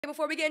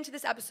Before we get into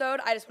this episode,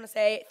 I just want to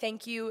say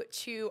thank you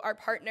to our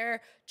partner,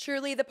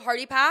 Truly the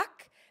Party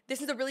Pack.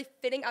 This is a really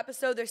fitting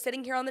episode. They're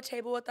sitting here on the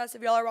table with us.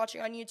 If y'all are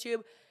watching on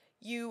YouTube,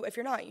 if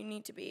you're not, you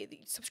need to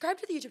be. Subscribe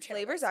to the YouTube channel.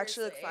 Flavors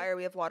actually look fire.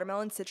 We have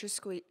watermelon, citrus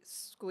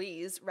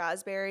squeeze,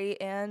 raspberry,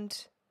 and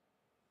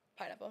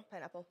pineapple.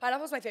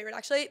 Pineapple's my favorite,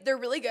 actually. They're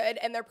really good,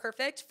 and they're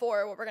perfect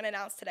for what we're going to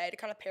announce today to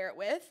kind of pair it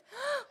with.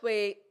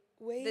 Wait.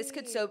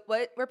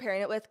 What we're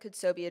pairing it with could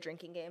so be a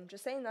drinking game.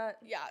 Just saying that.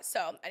 Yeah,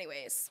 so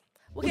anyways.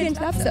 We'll get into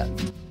the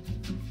episode.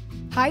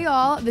 Hi,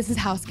 y'all. This is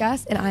House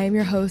Guest, and I am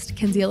your host,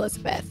 Kenzie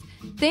Elizabeth.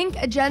 Think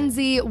a Gen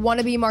Z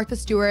wannabe Martha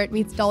Stewart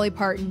meets Dolly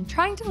Parton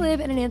trying to live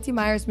in a Nancy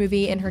Meyers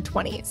movie in her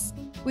 20s.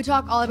 We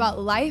talk all about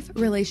life,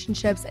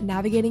 relationships,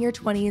 navigating your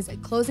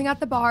 20s, closing at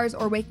the bars,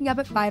 or waking up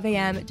at 5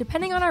 a.m.,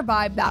 depending on our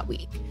vibe that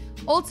week.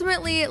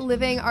 Ultimately,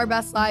 living our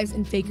best lives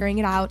and figuring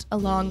it out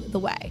along the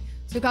way.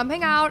 So come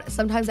hang out.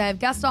 Sometimes I have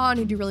guests on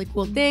who do really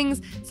cool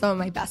things, some of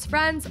my best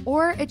friends,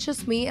 or it's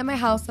just me and my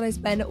house that I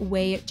spend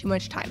way too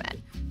much time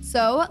in.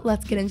 So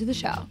let's get into the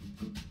show.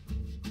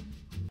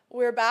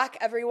 We're back,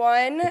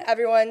 everyone.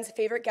 Everyone's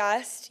favorite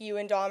guest. You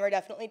and Dom are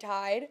definitely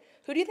tied.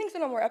 Who do you think's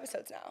been on more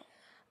episodes now?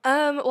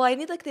 Well, I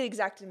need like the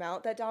exact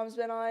amount that Dom's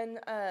been on.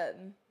 I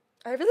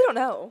really don't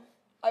know.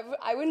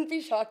 I wouldn't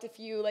be shocked if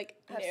you,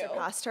 have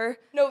surpassed her.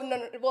 No.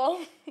 Well,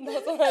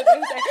 that's what I was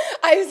going to say.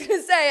 I was going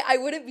to say, I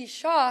wouldn't be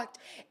shocked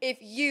if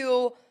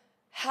you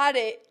had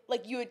it,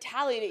 you had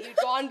tallied it. You'd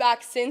gone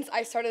back since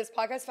I started this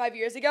podcast 5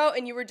 years ago,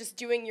 and you were just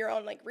doing your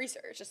own,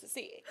 research just to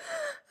see.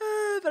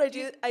 But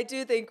I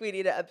do think we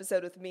need an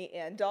episode with me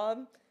and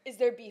Dom. Is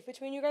there beef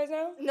between you guys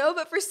now? No,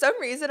 but for some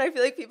reason, I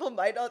feel like people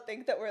might not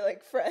think that we're,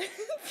 friends.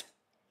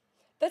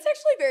 That's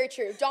actually very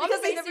true. Dom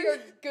and Macy are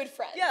good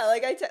friends. Yeah,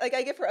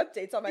 I give her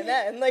updates on my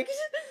men.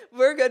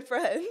 We're good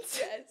friends.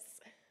 Yes.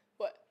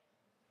 What?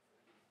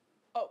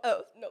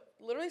 Oh. No,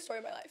 literally story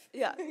of my life.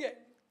 Yeah. Okay.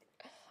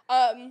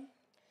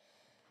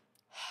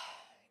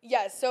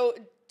 Yeah, so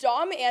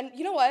Dom and,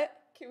 you know what?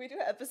 Can we do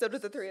an episode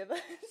with the three of us?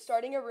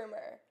 Starting a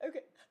rumor.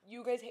 Okay.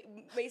 You guys,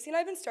 Macy and I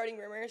have been starting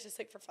rumors just,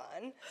 for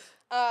fun.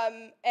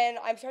 And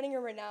I'm starting a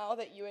rumor now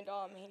that you and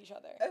Dom hate each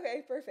other.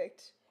 Okay,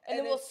 perfect. And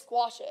then we'll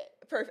squash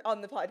it. On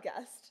the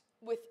podcast.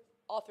 With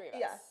all three of us.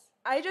 Yeah.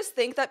 I just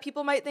think that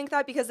people might think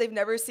that because they've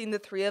never seen the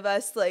three of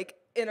us,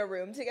 in a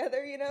room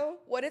together, you know?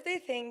 What if they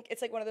think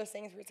it's, one of those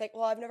things where it's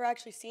well, I've never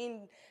actually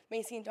seen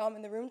Macy and Dom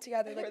in the room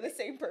together. We're the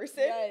same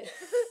person? Yes.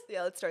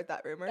 Yeah, let's start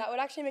that rumor. That would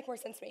actually make more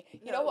sense to me.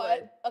 You know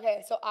what?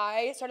 Okay, so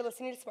I started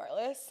listening to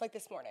Smartlist,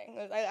 this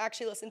morning. I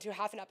actually listened to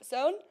half an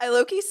episode. I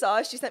low-key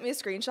saw, she sent me a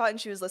screenshot, and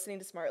she was listening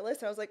to Smartlist,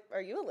 and I was like,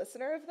 are you a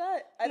listener of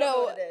that? I don't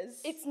know what it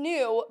is. It's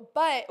new,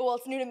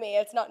 it's new to me.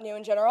 It's not new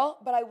in general,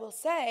 but I will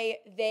say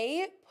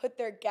they put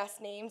their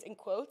guest names in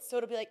quotes, so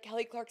it'll be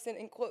Kelly Clarkson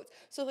in quotes.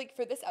 So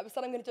for this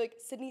episode, I'm gonna do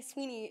Sydney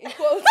Sweeney in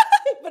quotes,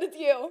 but it's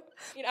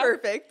you know?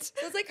 Perfect.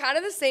 So it's kind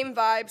of the same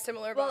vibe,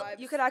 similar vibes.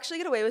 You could actually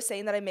get away with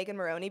saying that I'm Megan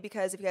Maroney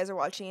because if you guys are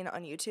watching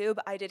on YouTube,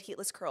 I did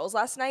heatless curls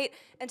last night,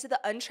 and to the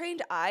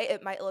untrained eye,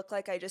 it might look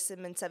like I just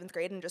am in 7th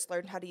grade and just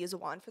learned how to use a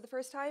wand for the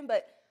first time,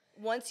 but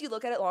once you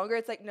look at it longer,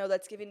 it's no,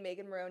 that's giving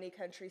Megan Maroney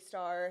country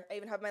star. I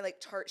even have my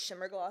Tarte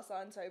shimmer gloss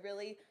on, so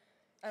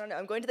I don't know.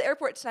 I'm going to the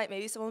airport tonight.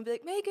 Maybe someone will be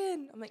like,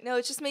 Megan. I'm like, no,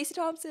 it's just MACY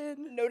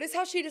THOMPSON. Notice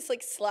how she just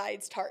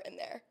slides Tarte in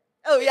there.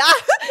 Oh, yeah.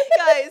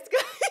 guys.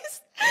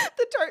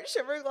 The Tarte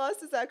shimmer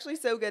gloss is actually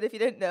so good. If you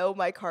didn't know,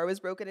 my car was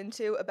broken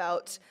into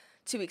about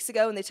 2 weeks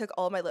ago, and they took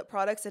all my lip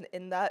products, and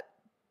in that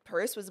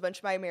purse was a bunch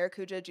of my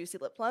Maracuja Juicy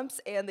Lip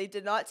Plumps, and they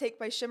did not take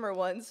my shimmer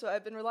one, so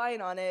I've been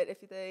relying on it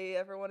if they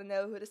ever want to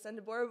know who to send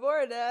to Bora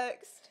Bora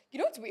next. You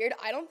know what's weird?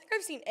 I don't think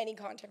I've seen any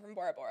content from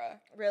Bora Bora.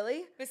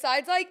 Really?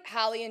 Besides,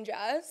 Hallie and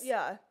Jazz?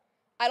 Yeah.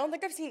 I don't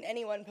think I've seen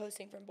anyone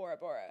posting from Bora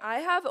Bora. I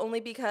have only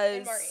because...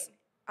 And Maureen.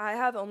 I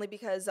have only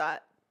because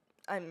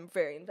I'm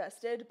very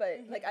invested, but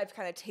I've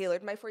kind of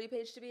tailored my For You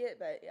page to be it,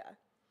 but yeah.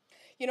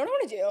 You know what I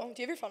want to do?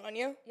 Do you have your phone on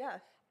you? Yeah.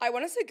 I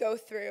want us to go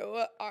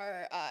through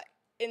our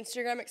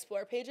Instagram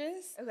Explore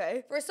pages.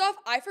 Okay. First off,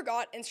 I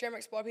forgot Instagram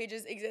Explore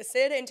pages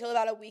existed until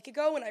about a week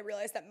ago when I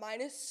realized that mine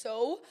is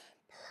so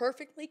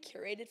perfectly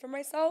curated for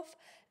myself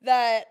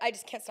that I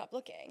just can't stop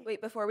looking.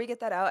 Wait, before we get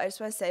that out, I just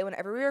want to say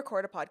whenever we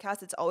record a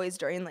podcast, it's always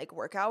during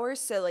work hours.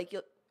 So if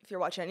you're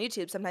watching on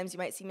YouTube, sometimes you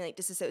might see me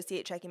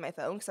disassociate checking my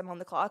phone because I'm on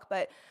the clock.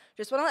 But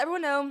just want to let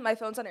everyone know my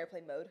phone's on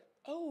airplane mode.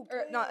 Oh, good.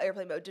 Or not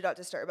airplane mode, do not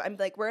disturb. I'm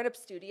we're in a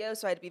studio,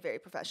 so I had to be very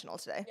professional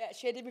today. Yeah,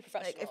 she had to be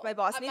professional. If my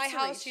boss needs to reach me.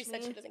 At my house, she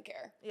said she doesn't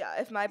care. Yeah,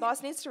 if my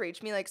boss needs to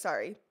reach me,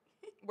 sorry.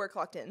 We're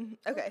clocked in.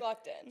 Okay. We're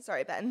clocked in.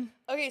 Sorry, Ben.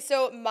 Okay,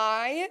 so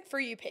my For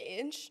You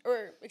page,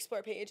 or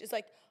Explore page, is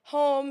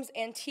homes,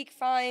 antique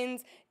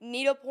finds,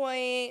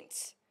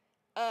 needlepoint,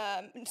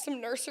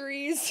 some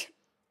nurseries,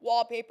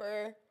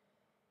 wallpaper.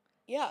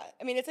 Yeah,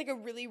 I mean, it's a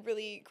really,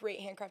 really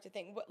great handcrafted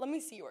thing. Let me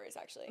see yours,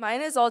 actually.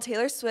 Mine is all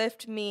Taylor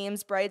Swift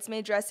memes,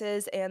 bridesmaid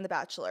dresses, and The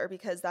Bachelor,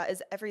 because that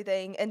is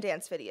everything, and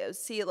dance videos.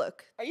 See,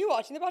 look. Are you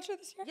watching The Bachelor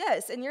this year?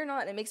 Yes, and you're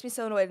not. It makes me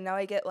so annoyed. And now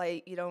I get,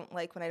 you don't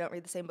like when I don't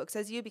read the same books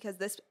as you, because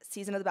this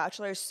season of The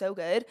Bachelor is so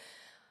good.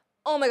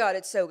 Oh, my God,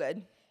 it's so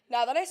good.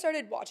 Now that I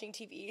started watching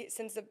TV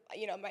since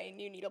my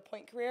new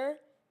needlepoint career,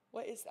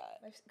 what is that?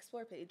 My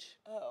Explore page.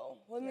 Oh,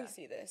 let me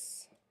see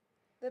this.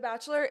 The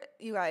Bachelor,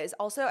 you guys.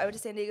 Also, I went to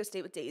San Diego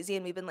State with Daisy,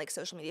 and we've been, like,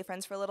 social media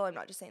friends for a little. I'm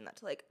not just saying that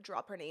to, like,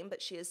 drop her name,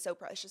 but she is so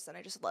precious, and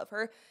I just love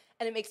her.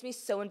 And it makes me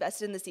so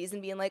invested in the season,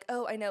 being like,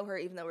 oh, I know her,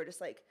 even though we're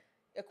just, like,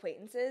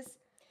 acquaintances.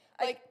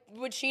 Like,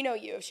 would she know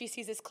you if she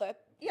sees this clip?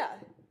 Yeah.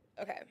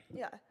 Okay.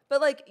 Yeah.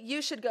 But, like,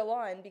 you should go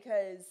on,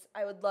 because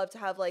I would love to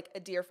have, like, a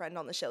dear friend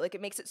on the show. Like,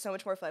 it makes it so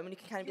much more fun when you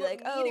can kind of be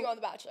like, oh. To go on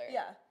The Bachelor.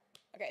 Yeah.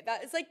 Okay,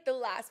 that is, like, the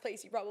last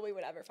place you probably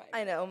would ever find me.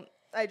 I know.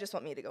 I just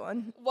want me to go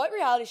on. What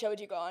reality show would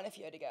you go on if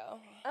you had to go?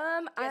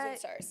 Dancing with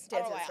Stars.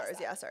 Dancing with Stars,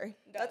 yeah, sorry.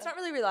 Duh. That's not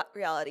really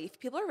reality.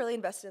 People are really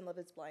invested in Love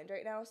is Blind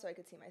right now, so I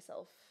could see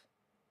myself.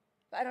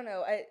 But I don't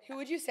know. Who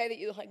would you say that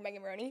you look like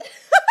Megan Maroney?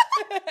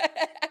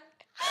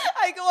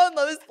 I go on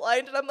Love is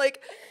Blind, and I'm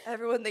like,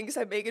 everyone thinks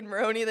I'm Megan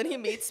Maroney. Then he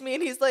meets me,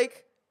 and he's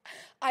like,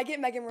 I get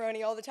Megan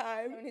Maroney all the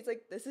time. And he's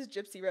like, this is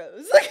Gypsy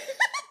Rose.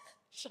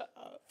 Shut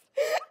up.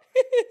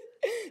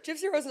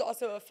 Gypsy Rose is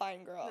also a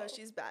fine girl. No,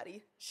 she's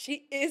baddie.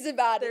 She is a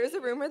baddie. There's a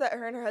rumor that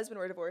her and her husband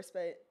were divorced,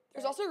 but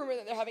there's also a rumor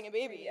that they're having a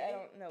baby. I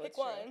don't know. Pick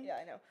one. True. Yeah,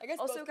 I know. I guess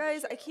also,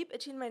 guys, I keep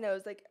itching my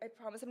nose. Like, I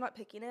promise I'm not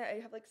picking it. I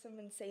have, like, some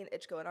insane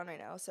itch going on right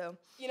now, so.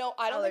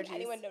 I don't think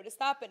anyone noticed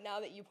that, but now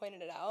that you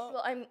pointed it out.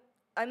 Well,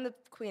 I'm the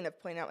queen of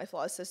pointing out my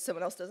flaws, so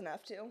someone else doesn't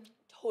have to.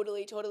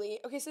 Totally.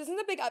 Okay, so this is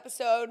a big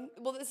episode.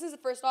 Well, this is,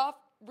 first off,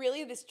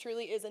 really, this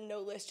truly is a no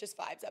list, just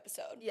vibes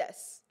episode.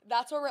 Yes.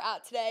 That's where we're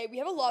at today. We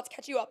have a lot to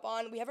catch you up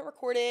on. I haven't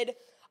recorded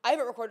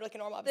like a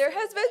normal episode. There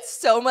has been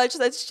so much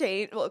that's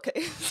changed. Well,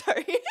 okay,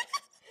 sorry.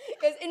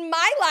 Because in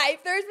my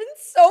life, there's been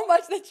so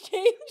much that's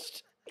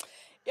changed.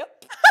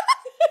 Yep.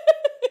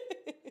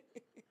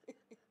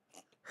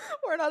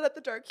 We're not at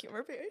the dark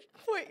humor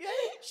point yet.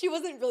 She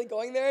wasn't really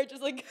going there,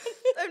 just like.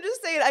 I'm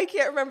just saying, I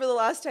can't remember the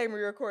last time we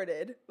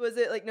recorded. Was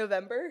it like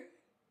November?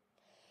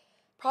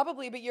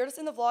 Probably, but you're just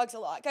in the vlogs a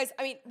lot. Guys,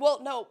 I mean,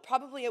 well, no,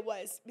 probably it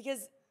was,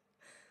 because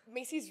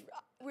Macy's,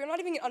 we're not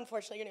even,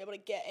 unfortunately, going to be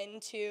able to get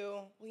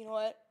into, well, you know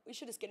what? We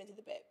should just get into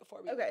the bit before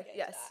we get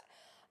into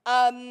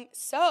that.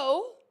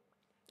 So.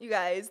 You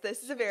guys,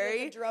 this is a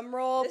very drum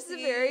roll. This is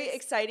a very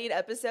exciting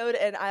episode,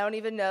 and I don't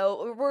even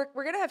know.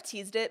 We're gonna have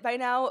teased it by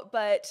now,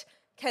 but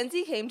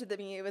Kenzie came to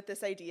me with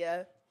this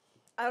idea.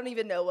 I don't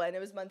even know when. It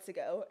was months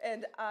ago,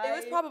 and it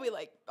was probably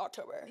like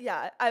October.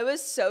 Yeah, I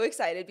was so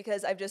excited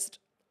because I've just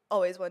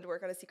always wanted to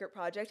work on a secret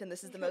project, and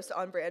this is the most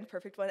on-brand,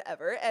 perfect one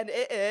ever, and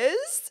it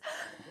is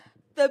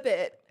The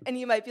Bit. And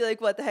you might be like,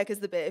 what the heck is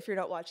The Bit if you're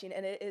not watching?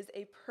 And it is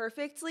a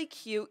perfectly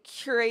cute,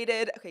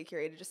 curated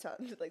just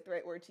sounded like the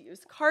right word to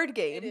use, card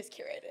game. It is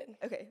curated.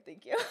 Okay,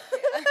 thank you.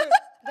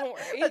 Don't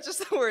worry. That's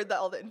just the word that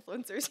all the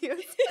influencers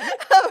use.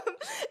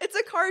 It's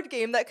a card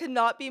game that could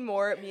not be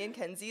more me and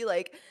Kenzie,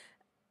 like.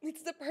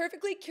 It's the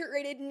perfectly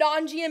curated,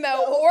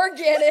 non-GMO,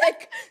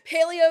 organic,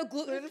 paleo,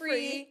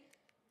 gluten-free.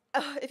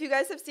 If you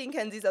guys have seen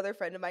Kenzie's other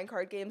friend of mine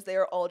card games, they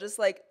are all just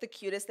like the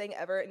cutest thing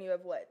ever. And you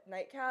have what?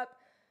 Nightcap?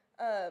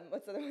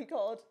 What's the other one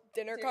called?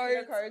 Dinner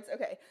cards.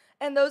 Okay.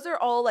 And those are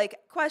all like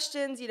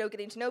questions,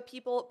 getting to know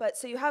people. But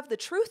so you have the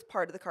truth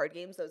part of the card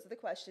games. Those are the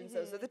questions.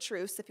 Those are the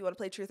truths. If you want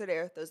to play truth or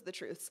dare, those are the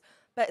truths.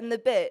 But in The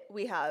Bit,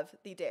 we have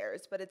the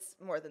dares. But it's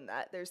more than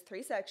that. There's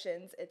 3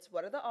 sections. It's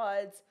what are the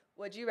odds,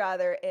 would you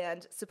rather,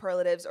 and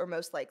superlatives or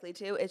most likely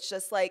to. It's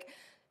just like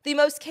the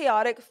most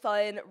chaotic,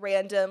 fun,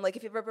 random. Like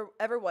if you've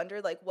ever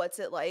wondered like what's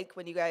it like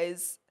when you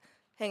guys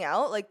hang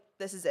out, like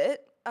this is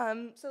it.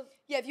 So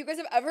yeah, if you guys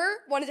have ever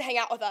wanted to hang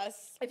out with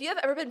us, if you have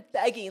ever been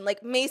begging,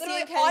 like Macy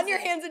and Kenzie, on your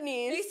hands and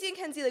knees, Macy and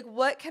Kenzie, like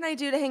what can I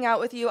do to hang out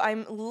with you?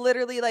 I'm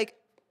literally like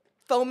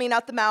foaming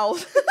out the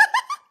mouth.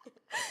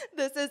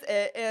 This is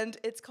it, and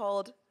it's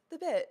called The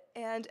Bit,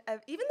 and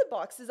even the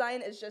box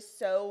design is just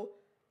so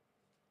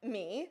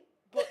me.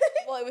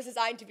 Well, it was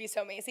designed to be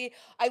so Macy.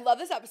 I love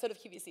this episode of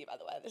QVC, by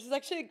the way. This is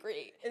actually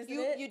great. Isn't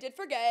it? You did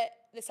forget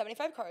the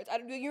 75 cards.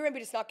 You remember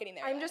just not getting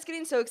there. I'm just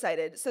getting so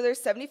excited. So there's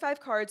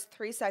 75 cards,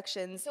 3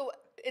 sections. So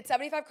it's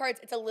 75 cards.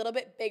 It's a little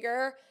bit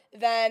bigger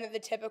than the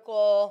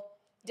typical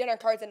dinner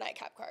cards and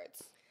nightcap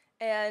cards.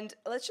 And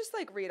let's just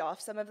like read off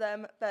some of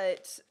them,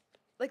 but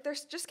like they're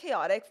just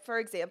chaotic. For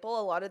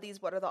example, a lot of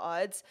these, what are the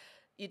odds?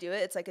 You do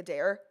it, it's like a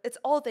dare. It's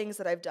all things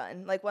that I've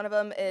done. Like one of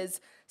them is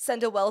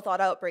send a well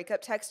thought out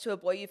breakup text to a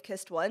boy you've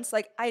kissed once.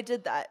 Like I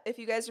did that. If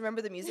you guys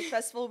remember the music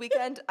festival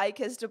weekend, I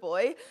kissed a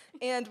boy,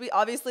 and we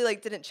obviously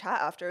like didn't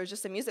chat after. It was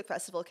just a music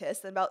festival kiss.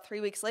 Then about 3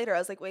 weeks later, I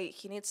was like, wait,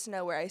 he needs to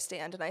know where I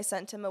stand, and I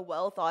sent him a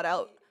well thought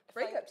out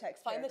breakup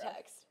text. Find the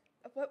text.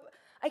 What?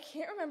 I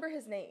can't remember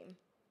his name.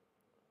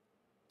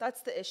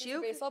 That's the issue. He's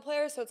a baseball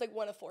player, so it's like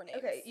one of 4 names.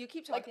 Okay, you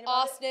keep talking like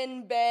about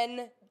Austin,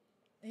 Ben.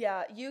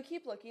 Yeah, you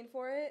keep looking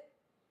for it.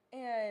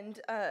 And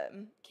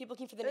keep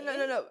looking for the name?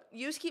 No.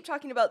 You just keep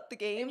talking about the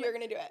game. And you're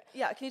going to do it.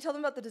 Yeah, can you tell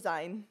them about the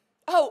design?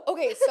 Oh,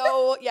 okay.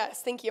 So,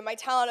 yes, thank you. My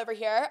talent over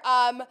here.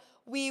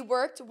 We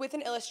worked with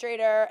an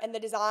illustrator, and the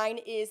design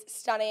is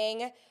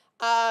stunning.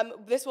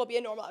 This will be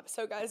a normal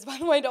episode, guys, by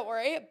the way, don't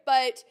worry.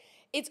 But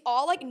it's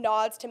all, like,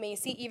 nods to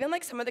Macy. Even,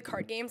 like, some of the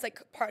card games,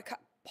 like,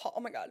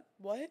 oh, my God,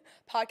 what?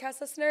 Podcast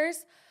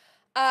listeners.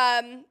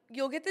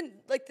 you'll get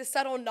the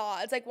subtle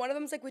nods. Like one of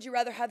them's like, would you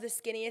rather have the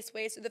skinniest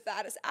waist or the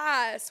fattest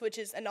ass, which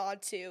is a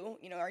nod to,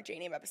 our J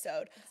name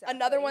episode. Exactly.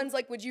 Another one's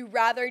like, would you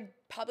rather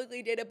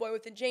publicly date a boy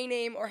with a J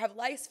name or have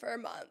lice for a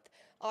month?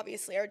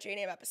 Obviously, our J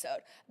name episode.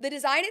 The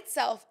design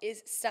itself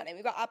is stunning.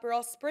 We've got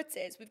Aperol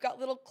spritzes. We've got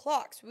little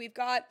clocks. We've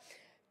got,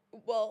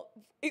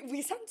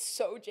 we sound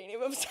so J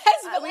name obsessed.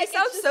 But we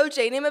sound so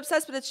J name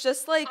obsessed, but it's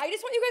just like, I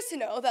just want you guys to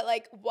know that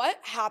like what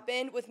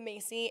happened with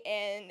Macy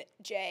and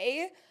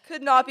Jay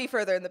could not be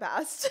further in the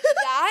past.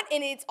 That,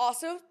 and it's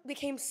also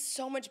became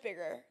so much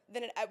bigger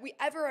than we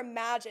ever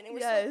imagined. And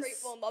we're so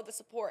grateful and love the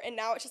support. And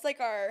now it's just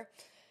like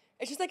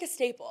it's just like a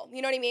staple.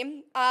 You know what I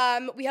mean?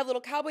 We have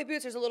little cowboy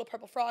boots. There's a little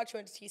purple frog. She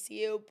went to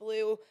TCU.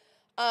 Blue.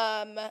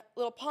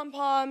 Little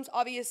pom-poms,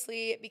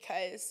 obviously,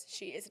 because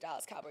she is a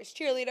Dallas Cowboys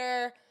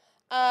cheerleader.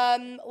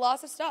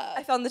 Lots of stuff.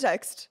 I found the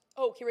text.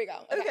 Oh, here we go.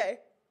 Okay.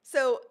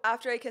 So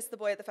after I kissed the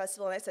boy at the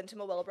festival and I sent him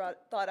a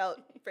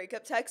well-thought-out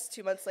breakup text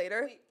 2 months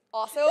later.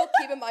 Also,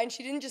 keep in mind,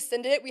 she didn't just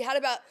send it. We had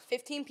about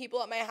 15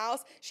 people at my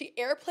house. She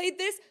airplayed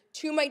this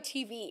to my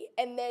TV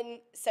and then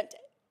sent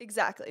it.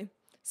 Exactly.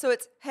 So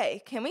it's,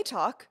 hey, can we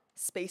talk?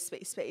 Space,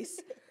 space, space.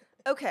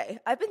 Okay,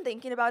 I've been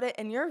thinking about it,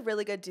 and you're a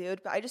really good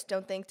dude, but I just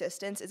don't think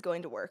distance is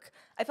going to work.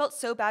 I felt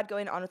so bad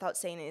going on without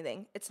saying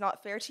anything. It's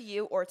not fair to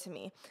you or to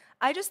me.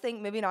 I just think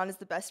moving on is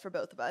the best for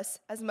both of us.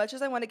 As much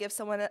as I want to give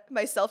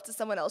myself to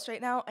someone else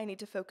right now, I need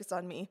to focus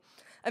on me.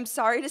 I'm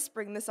sorry to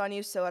spring this on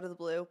you so out of the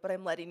blue, but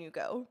I'm letting you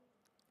go.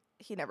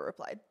 He never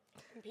replied.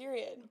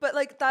 Period. But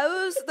like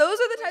those are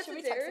the types of dares. Should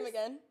we text him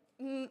again?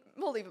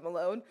 We'll leave him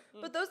alone.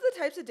 But those are the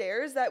types of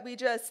dares that we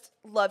just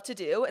love to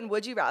do. And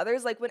would you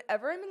rathers, like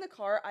whenever I'm in the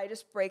car, I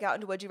just break out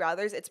into would you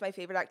rathers. It's my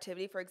favorite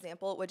activity. For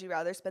example, would you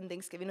rather spend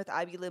Thanksgiving with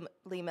Abby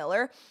Lee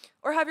Miller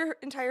or have your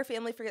entire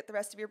family forget the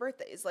rest of your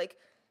birthdays? Like,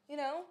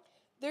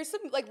 there's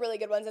some like really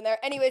good ones in there.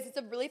 Anyways, it's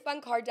a really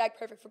fun card deck.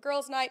 Perfect for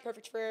girls' night.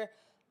 Perfect for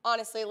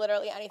honestly,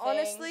 literally anything.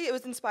 Honestly, it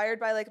was inspired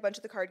by like a bunch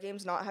of the card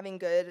games not having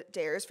good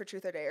dares for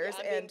truth or dares.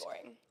 Yeah, and being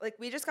boring. Like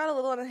we just got a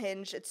little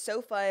unhinged. It's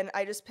so fun.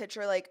 I just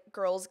picture like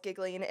girls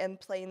giggling and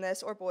playing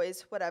this or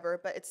boys, whatever.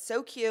 But it's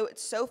so cute.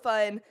 It's so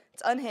fun.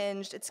 It's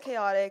unhinged. It's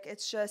chaotic.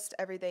 It's just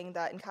everything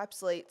that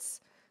encapsulates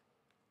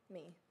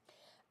me.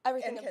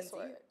 Everything and Kenzie,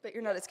 but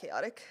you're not as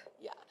chaotic.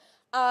 Yeah.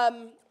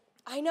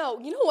 I know.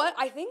 You know what?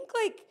 I think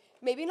like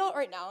maybe not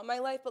right now in my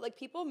life, but like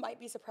people might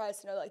be surprised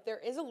to know like there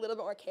is a little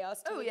bit more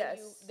chaos to me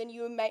than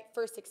you might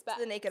first expect.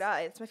 To the naked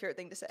eye. That's my favorite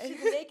thing to say.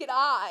 To the naked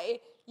eye,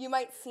 you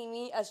might see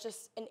me as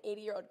just an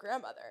 80-year-old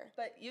grandmother.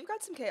 But you've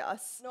got some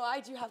chaos. No, I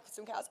do have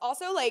some chaos.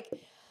 Also, like,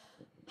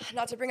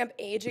 not to bring up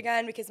age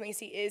again because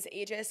Macy is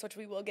ageist, which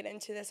we will get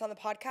into this on the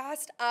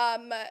podcast.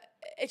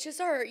 It's just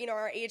our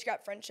age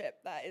gap friendship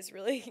that is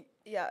really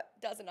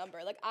does a number.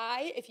 Like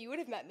if you would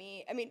have met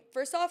me, I mean,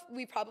 first off,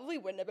 we probably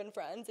wouldn't have been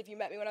friends if you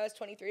met me when I was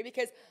 23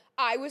 because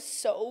I was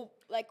so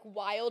like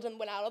wild and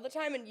went out all the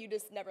time and you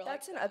just never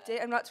liked that. That's an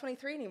update. I'm not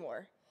 23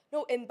 anymore.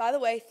 No, and by the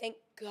way, thank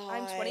God.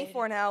 I'm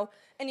 24 now.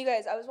 And you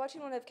guys, I was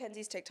watching one of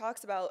Kenzie's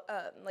TikToks about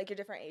like your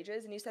different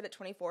ages, and you said at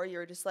 24 you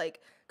were just like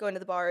going to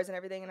the bars and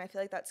everything, and I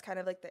feel like that's kind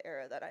of like the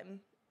era that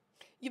I'm.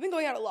 You've been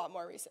going out a lot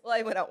more recently. Well,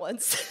 I went out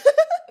once.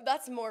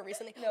 That's more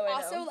recently. No, I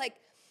also, know. like,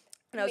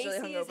 and I was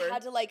really hungover.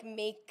 had to like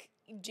make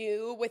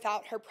do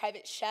without her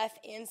private chef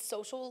and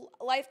social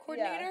life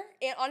coordinator,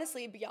 and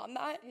honestly, beyond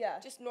that,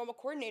 just normal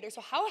coordinator.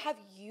 So how have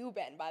you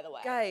been, by the way?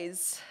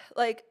 Guys,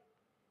 like.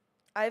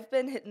 I've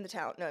been hitting the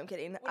town. No, I'm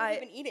kidding. What have you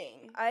been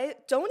eating? I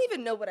don't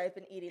even know what I've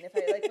been eating. If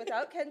I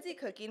without Kenzie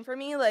cooking for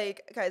me,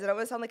 like guys, I don't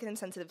want to sound like an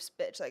insensitive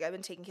bitch. Like I've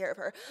been taking care of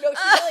her. No,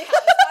 she really has.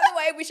 By the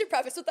way, we should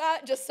preface with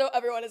that just so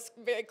everyone is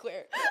very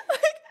clear.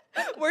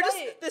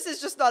 This is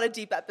just not a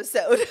deep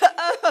episode,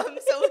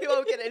 so we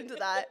won't get into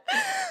that.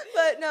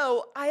 But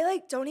no, I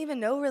like don't even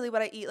know really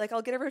what I eat. Like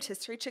I'll get a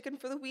rotisserie chicken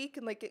for the week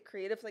and like get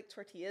creative like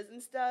tortillas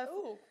and stuff.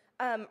 Ooh.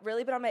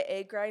 Really been on my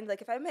egg grind.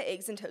 Like if I have my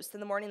eggs and toast in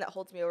the morning, that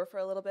holds me over for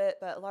a little bit.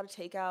 But a lot of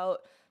takeout.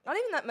 Not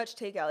even that much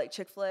takeout, like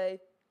Chick-fil-A.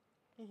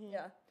 Mm-hmm.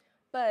 Yeah.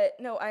 But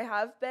no, I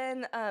have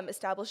been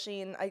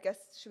establishing. I guess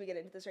should we get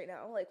into this right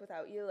now? Like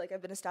without you, like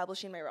I've been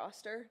establishing my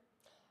roster.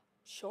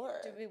 Sure.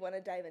 Do we want to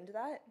dive into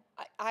that?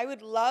 I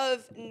would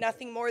love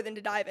nothing more than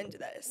to dive into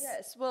this.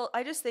 Yes. Well,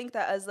 I just think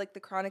that as like the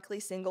chronically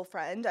single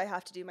friend, I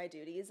have to do my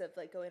duties of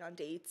like going on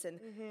dates and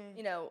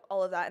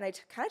all of that. And I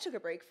kind of took a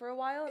break for a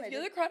while. And if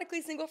you're the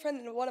chronically single friend,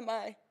 then what am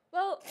I?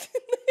 Well,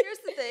 here's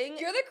the thing.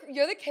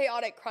 You're the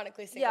chaotic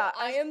chronically single. Yeah.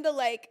 I am the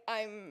like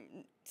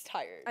I'm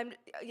tired. I'm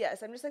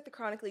just like the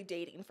chronically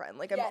dating friend.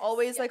 Like I'm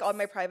always like on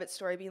my private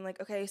story being like,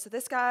 okay, so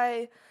this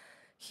guy,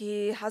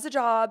 he has a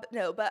job.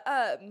 No, but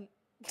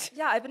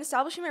yeah, I've been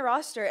establishing my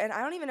roster, and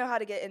I don't even know how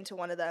to get into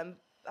one of them.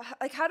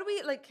 Like, how do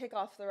we, like, kick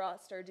off the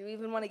roster? Do we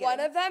even want to get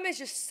One of them is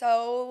just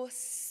so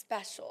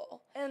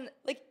special. And,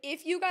 like,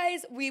 if you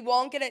guys, we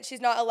won't get it. She's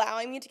not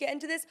allowing me to get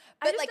into this.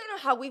 But, I just don't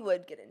know how we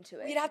would get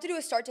into it. We'd have to do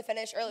a start to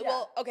finish early. Yeah.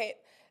 Well, okay.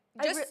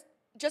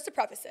 just to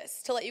preface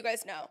this, to let you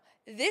guys know,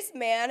 this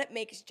man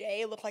makes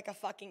Jay look like a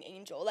fucking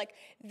angel. Like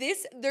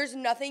this, there's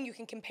nothing you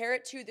can compare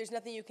it to. There's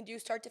nothing you can do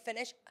start to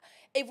finish.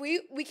 If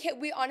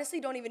we honestly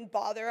don't even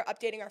bother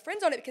updating our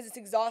friends on it because it's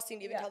exhausting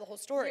to even tell the whole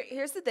story.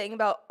 Here's the thing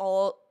about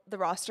all the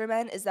roster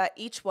men is that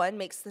each one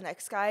makes the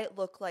next guy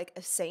look like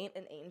a saint,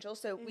 an angel.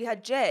 So we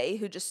had Jay,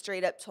 who just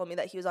straight up told me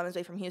that he was on his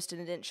way from Houston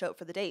and didn't show up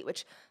for the date,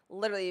 which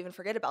literally even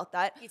forget about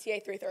that.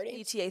 ETA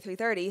 3:30. ETA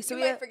 3:30. So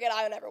you might forget,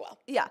 I never will.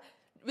 Yeah.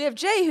 We have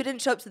Jay, who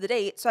didn't show up to the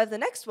date. So I have the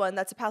next one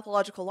that's a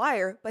pathological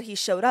liar, but he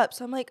showed up.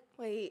 So I'm like,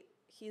 wait,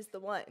 he's the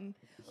one.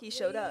 He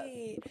showed up.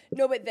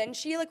 No, but then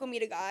she like will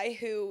meet a guy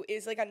who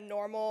is like a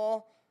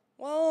normal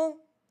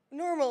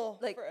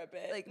like for a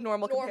bit. Like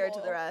normal compared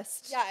to the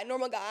rest. Yeah, a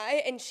normal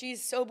guy. And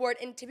she's so bored.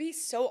 And to be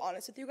so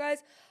honest with you guys,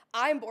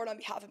 I'm bored on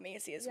behalf of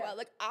Macy as well.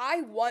 Like,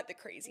 I want the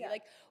crazy. Yeah.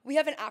 Like, we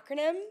have an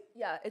acronym.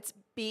 Yeah, it's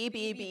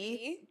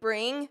BBB.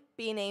 Bring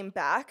B name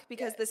back,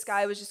 because this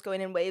guy was just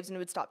going in waves and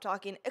would stop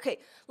talking. Okay,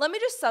 let me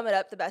just sum it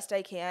up the best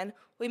I can.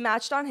 We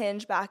matched on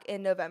Hinge back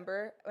in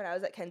November when I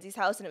was at Kenzie's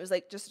house, and it was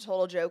like just a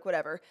total joke,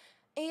 whatever.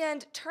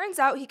 And turns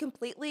out he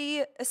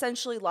completely,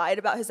 essentially lied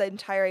about his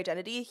entire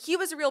identity. He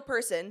was a real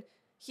person.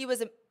 He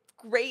was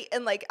great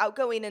and like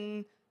outgoing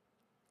and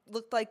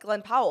looked like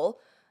Glenn Powell.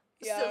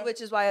 Yeah. So, which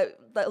is why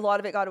a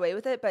lot of it got away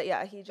with it. But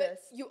yeah, But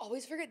you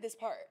always forget this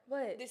part.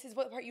 What? This is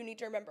what part you need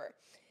to remember.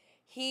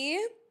 Can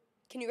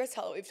you guys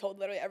tell that we've told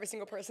literally every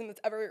single person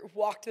that's ever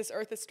walked this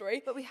earth this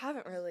story? But we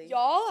haven't really.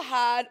 Y'all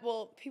had,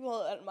 well,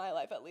 people in my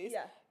life at least.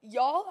 Yeah.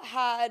 Y'all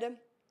had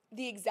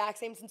the exact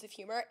same sense of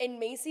humor. And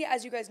Macy,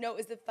 as you guys know,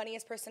 is the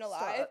funniest person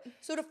alive. Stop.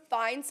 So to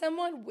find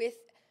someone with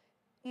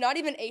not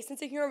even a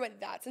sense of humor, but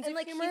that sense of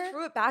humor. And, he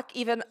threw it back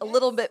even a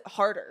little bit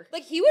harder.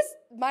 Like, he was,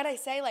 might I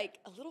say, like,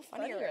 a little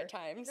funnier at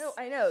times. No,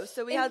 I know.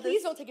 So we had this.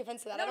 Please don't take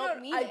offense to that. No, I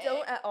don't mean it. I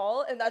don't at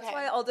all. And that's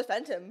why I'll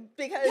defend him.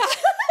 Because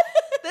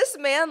this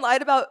man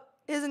lied about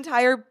his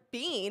entire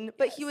being,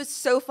 but he was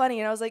so funny.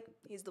 And I was like,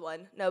 he's the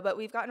one. No, but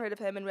we've gotten rid of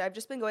him. And I've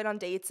just been going on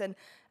dates. And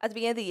at the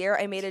beginning of the year,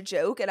 I made a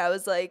joke. And I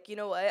was like, you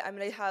know what? I'm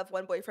going to have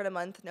one boyfriend a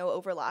month, no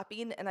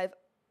overlapping. And I've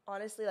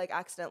honestly, like,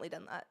 accidentally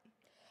done that.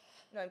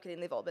 No, I'm kidding.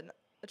 They've all been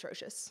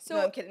atrocious. So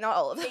no, I'm kidding. Not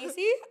all of them.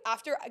 Macy,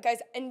 after, guys,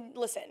 and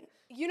listen,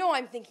 you know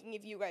I'm thinking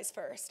of you guys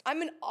first.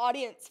 I'm an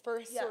audience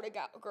first sort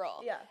of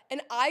girl. Yeah.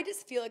 And I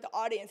just feel like the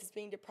audience is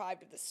being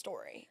deprived of the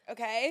story,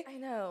 okay? I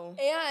know.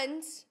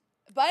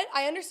 But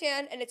I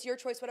understand, and it's your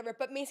choice, whatever.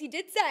 But Macy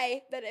did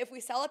say that if we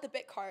sell at the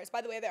Bit cars,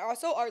 by the way, there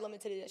also are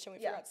limited edition, we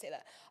forgot to say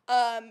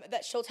that,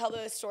 that she'll tell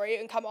the story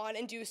and come on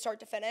and do start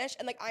to finish.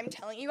 And, like, I'm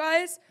telling you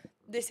guys,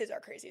 this is our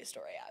craziest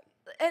story yet.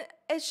 And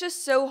it's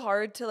just so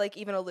hard to, like,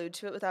 even allude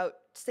to it without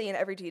saying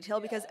every detail,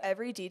 because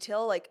every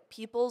detail, like,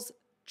 people's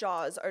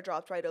jaws are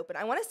dropped right open.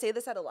 I want to say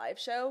this at a live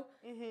show,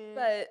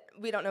 but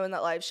we don't know when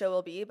that live show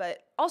will be. But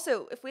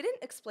also, if we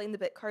didn't explain the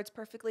bit cards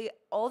perfectly,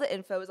 all the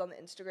info is on the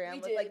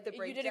Instagram with like the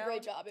breakdown. You did a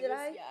great job. Did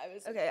I? Yeah, it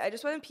was. Okay, I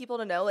just wanted people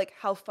to know like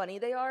how funny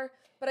they are,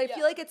 but I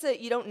feel like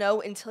you don't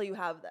know until you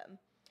have them.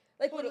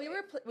 Like totally.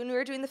 when we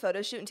were doing the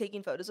photo shoot and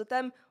taking photos with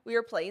them, we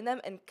were playing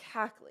them and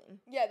cackling.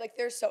 Yeah, like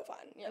they're so fun.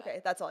 Yeah.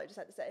 Okay, that's all I just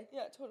had to say.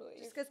 Yeah, totally.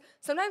 Just because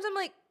sometimes I'm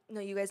like, no,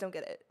 you guys don't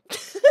get it.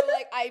 You're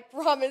like, I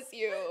promise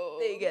you.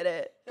 They get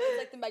it. It's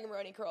like the Megan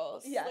Maroney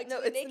curls. Yeah, like no,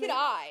 to the naked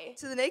eye.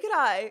 To the naked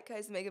eye,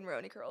 guys, Megan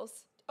Maroney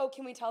curls. Oh,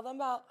 can we tell them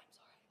about? I'm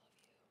sorry,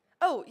 I love you.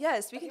 Oh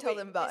yes, we can tell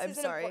them about. I'm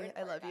sorry,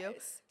 I love you.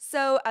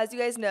 So as you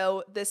guys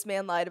know, this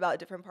man lied about a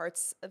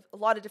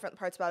lot of different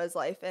parts about his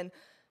life, and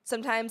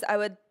sometimes I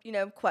would,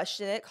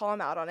 question it, call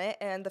him out on it.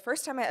 And the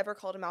first time I ever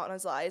called him out on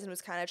his lies and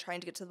was kind of trying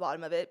to get to the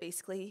bottom of it,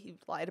 basically he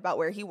lied about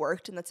where he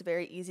worked, and that's a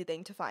very easy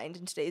thing to find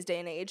in today's day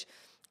and age.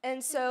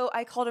 And so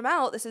I called him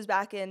out. This is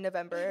back in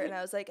November, and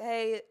I was like,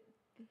 hey,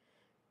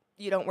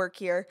 you don't work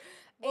here.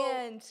 Well,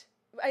 and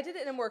I did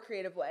it in a more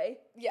creative way.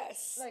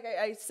 Yes. Like,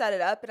 I set it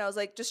up, and I was,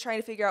 like, just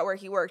trying to figure out where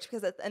he worked,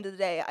 because at the end of the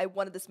day, I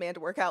wanted this man to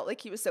work out. Like,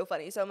 he was so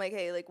funny. So I'm like,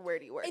 hey, like, where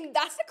do you work? And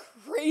that's the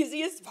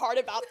craziest part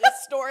about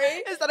this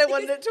story. Is that I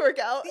wanted it to work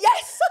out?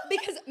 Yes!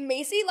 Because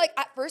Macy, like,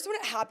 at first when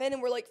it happened,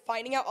 and we're, like,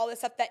 finding out all this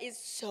stuff that is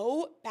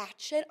so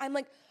batshit, I'm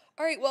like,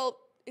 all right, well,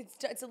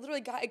 it's a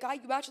literally a guy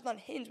you matched with on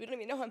Hinge. We don't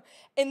even know him.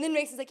 And then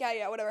Macy's like,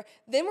 yeah, whatever.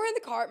 Then we're in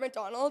the car at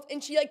McDonald's,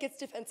 and she, like, gets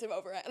defensive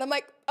over it. And I'm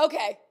like,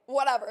 okay,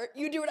 whatever.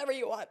 You do whatever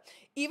you want.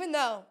 Even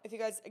though, if you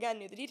guys, again,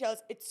 knew the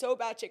details, it's so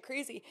batshit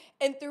crazy.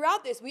 And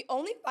throughout this, we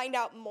only find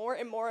out more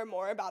and more and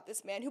more about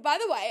this man, who, by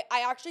the way,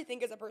 I actually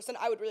think is a person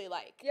I would really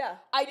like. Yeah.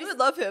 You would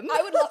love him.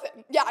 I would love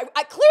him. Yeah,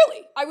 I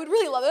clearly, I would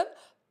really love him.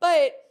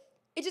 But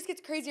it just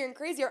gets crazier and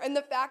crazier. And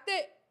the fact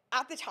that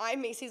at the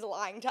time, Macy's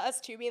lying to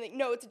us too, being like,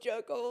 no, it's a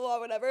joke, blah, blah, blah,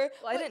 whatever.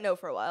 Well, I didn't know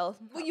for a while.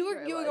 Well, you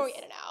were going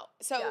in and out,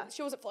 so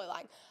she wasn't fully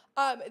lying.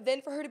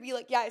 Then for her to be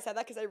like, yeah, I said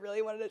that because I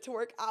really wanted it to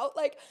work out,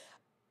 like,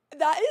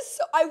 That is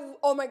so,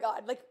 oh my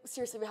God. Like,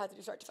 seriously, we had to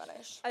do start to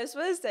finish. I just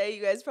want to say,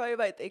 you guys probably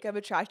might think I'm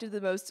attracted to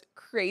the most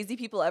crazy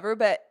people ever,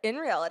 but in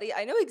reality,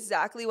 I know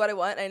exactly what I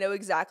want. I know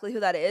exactly who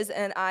that is,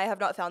 and I have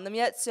not found them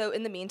yet. So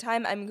in the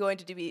meantime, I'm going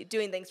to be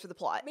doing things for the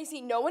plot. Macy,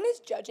 no one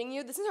is judging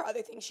you. This is her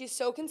other thing. She's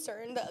so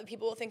concerned that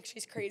people will think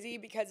she's crazy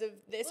because of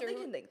this. Well,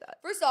 they can think that.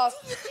 First off,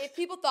 if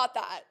people thought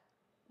that,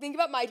 think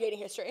about my dating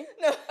history.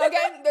 No.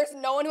 Okay? There's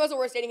no one who has a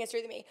worse dating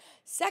history than me.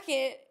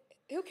 Second,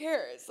 who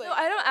cares? Like, no,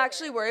 I don't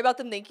actually worry about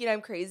them thinking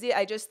I'm crazy.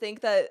 I just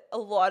think that a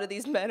lot of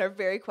these men are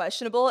very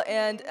questionable,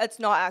 and that's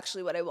not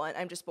actually what I want.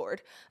 I'm just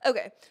bored.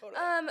 Okay.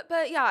 Totally.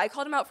 But yeah, I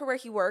called him out for where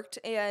he worked,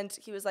 and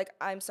he was like,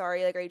 I'm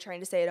sorry, like, are you trying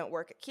to say I don't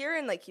work here?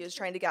 And like, he was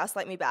trying to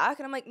gaslight me back,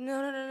 and I'm like,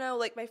 no,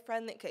 like, my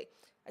friend, okay.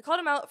 I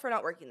called him out for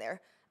not working there.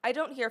 I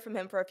don't hear from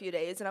him for a few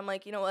days, and I'm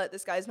like, you know what,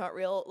 this guy's not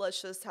real.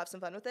 Let's just have some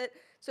fun with it.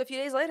 So a few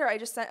days later, I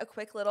just sent a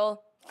quick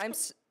little,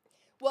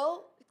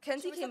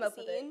 Kenzie came up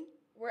with it.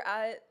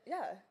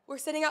 We're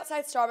sitting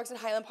outside Starbucks in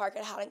Highland Park.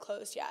 It hadn't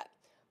closed yet.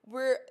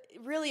 We're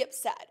really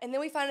upset. And then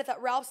we find out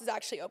that Ralph's is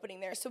actually opening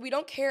there. So we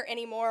don't care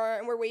anymore,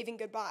 and we're waving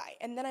goodbye.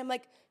 And then I'm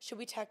like, should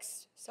we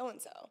text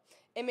so-and-so?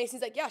 And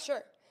Mason's like, yeah,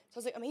 sure. So I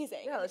was like, amazing.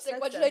 Yeah, let's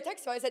like, what should I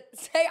text him? I said,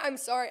 say, I'm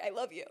sorry, I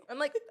love you. I'm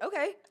like,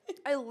 okay.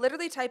 I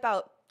literally type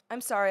out,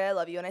 I'm sorry, I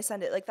love you, and I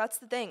send it. Like, that's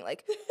the thing.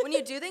 Like, when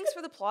you do things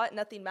for the plot,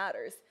 nothing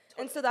matters.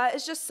 And so that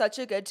is just such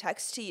a good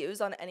text to use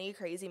on any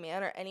crazy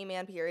man or any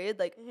man, period.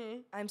 Like,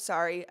 I'm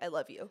sorry, I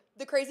love you.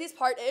 The craziest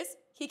part is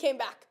he came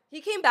back.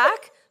 He came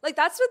back? Like,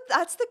 that's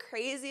the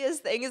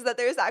craziest thing, is that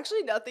there's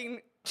actually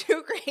nothing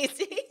too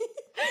crazy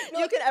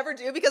you can ever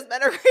do because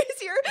men are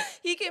crazier.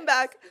 He came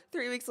back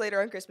 3 weeks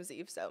later on Christmas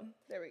Eve, so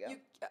there we go.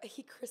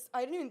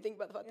 I didn't even think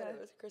about the fact that it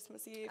was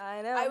Christmas Eve.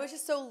 I know. I was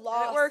just so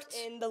lost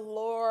in the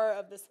lore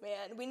of this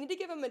man. We need to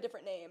give him a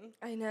different name.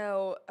 I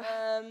know.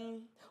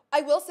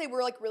 I will say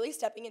we're, like, really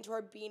stepping into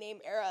our B-name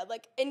era.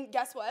 Like, and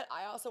guess what?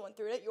 I also went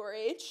through it at your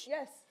age.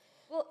 Yes.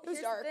 Well, it was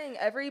here's dark. The thing.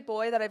 Every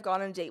boy that I've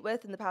gone on a date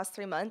with in the past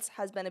 3 months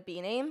has been a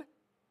B name.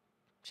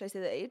 Should I say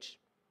the age?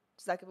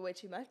 Does that give away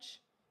too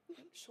much?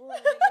 Sure.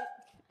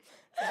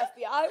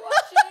 FBI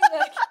watching?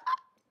 Like,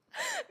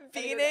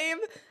 B name,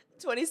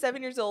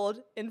 27 years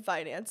old, in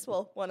finance.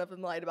 Well, one of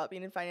them lied about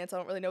being in finance. I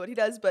don't really know what he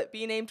does, but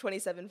B name,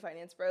 27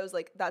 finance bros.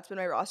 Like, that's been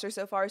my roster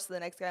so far. So the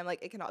next guy, I'm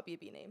like, it cannot be a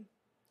B name.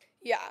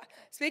 Yeah.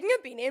 Speaking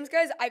of B names,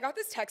 guys, I got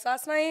this text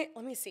last night.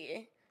 Let me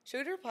see.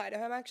 Should we reply to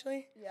him,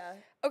 actually? Yeah.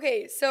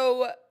 Okay,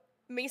 so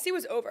Macy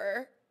was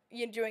over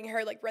doing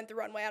her, like, Rent the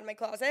Runway out of my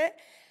closet.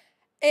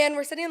 And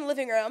we're sitting in the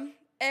living room,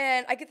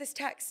 and I get this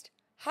text.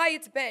 Hi,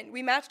 it's Ben.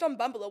 We matched on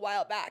Bumble a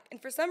while back,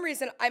 and for some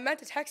reason, I meant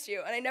to text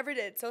you, and I never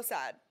did. So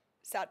sad.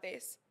 Sad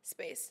face.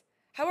 Space.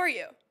 How are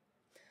you?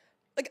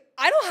 Like,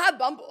 I don't have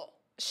Bumble.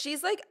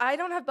 She's like, I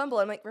don't have Bumble.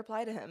 I'm like,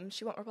 reply to him.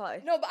 She won't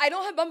reply. No, but I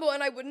don't have Bumble,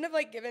 and I wouldn't have,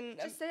 like, given...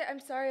 Just say, I'm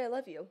sorry, I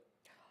love you.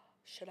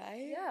 Should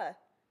I? Yeah.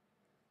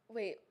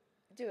 Wait,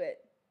 do it.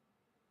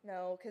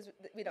 No, because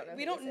we don't know.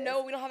 We don't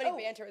know. We don't have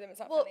any banter with him. It's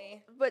not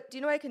funny. But do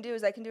you know what I can do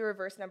is I can do a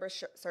reverse number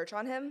search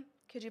on him.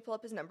 Could you pull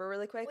up his number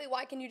really quick? Wait,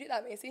 why can you do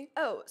that, Macy?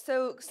 Oh,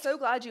 so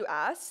glad you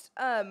asked.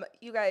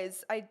 You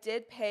guys, I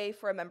did pay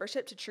for a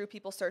membership to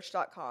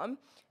truepeoplesearch.com,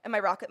 and my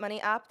Rocket Money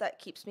app that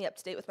keeps me up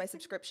to date with my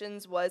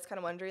subscriptions was kind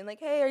of wondering, like,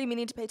 hey, are you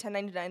meaning to pay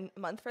 $10.99 a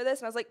month for this?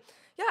 And I was like,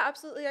 yeah,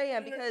 absolutely I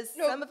am, because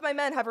some of my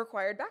men have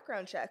required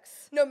background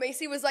checks. No,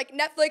 Macy was like,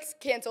 Netflix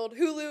canceled,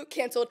 Hulu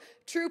canceled,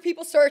 True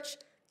People Search,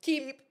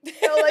 keep.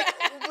 So,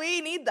 like,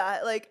 we need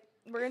that. Like,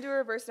 we're going to do a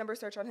reverse number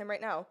search on him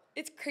right now.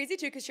 It's crazy,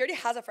 too, because she already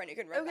has a friend who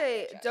can run.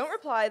 Okay, don't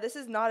reply. This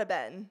is not a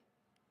Ben.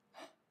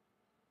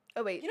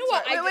 Oh, wait. You know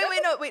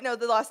what? Wait, no,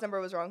 the last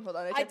number was wrong. Hold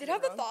on. I did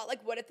have the thought,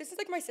 like, what if this is,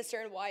 like, my sister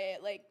and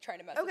Wyatt, like, trying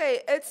to mess with me? Okay,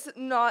 it's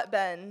not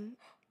Ben.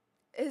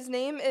 His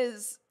name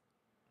is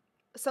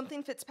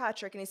something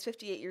Fitzpatrick, and he's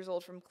 58 years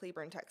old from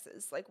Cleburne,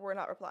 Texas. Like, we're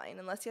not replying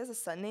unless he has a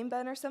son named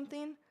Ben or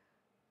something.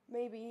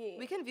 Maybe.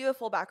 We can view a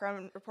full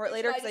background report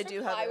later, because I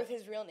do have with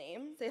his real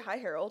name. Say hi,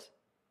 Harold.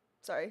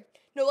 Sorry.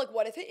 No, like,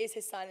 what if it is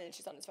his son and it's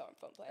just on his phone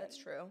plan? That's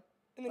true.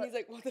 And then he's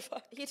like, what the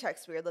fuck? He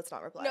texts weird. Let's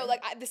not reply. No,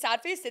 like, the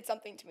sad face did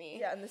something to me.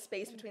 Yeah, and the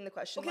space between the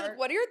question mark. Like,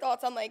 what are your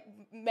thoughts on, like,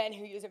 men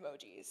who use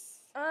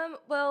emojis?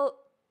 Well,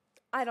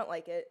 I don't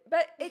like it.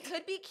 But it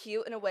could be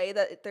cute in a way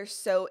that they're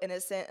so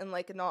innocent and,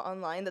 like, not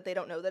online that they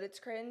don't know that it's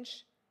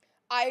cringe.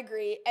 I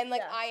agree. And,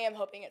 like, I am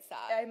hoping it's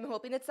that. I'm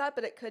hoping it's that,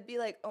 but it could be,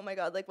 like, oh, my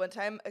God. Like, one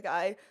time, a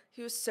guy,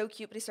 he was so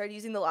cute, but he started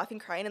using the laughing,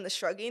 crying, and the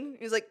shrugging.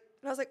 He was like,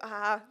 and I was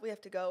like, we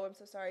have to go. I'm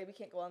so sorry. We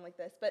can't go on like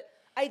this. But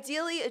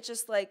ideally, it's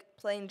just, like,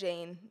 plain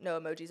Jane, no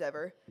emojis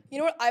ever. You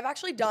know what? I've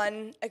actually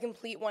done a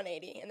complete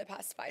 180 in the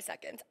past 5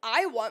 seconds.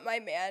 I want my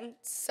man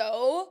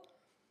so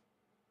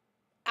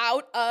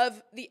out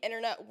of the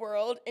internet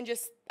world and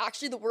just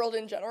actually the world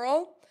in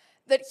general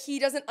that he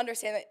doesn't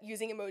understand that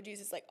using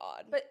emojis is, like,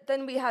 odd. But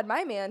then we had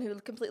my man who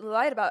completely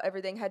lied about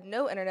everything, had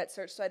no internet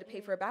search, so I had to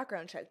pay for a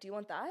background check. Do you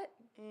want that?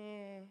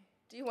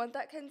 Do you want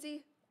that,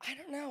 Kenzie? I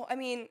don't know. I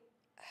mean,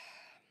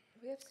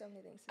 we have so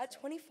many things to at say.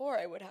 24,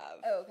 I would have.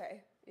 Oh,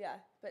 okay. Yeah.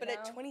 But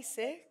at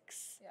 26?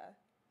 Yeah.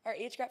 Our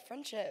age gap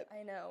friendship.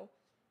 I know.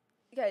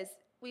 You guys,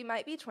 We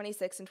might be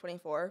 26 and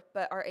 24,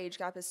 but our age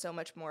gap is so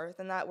much more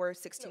than that. We're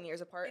 16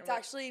 years apart. It's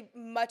actually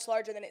much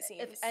larger than it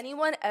seems. If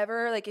anyone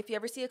ever, like, if you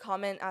ever see a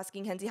comment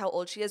asking Kenzie how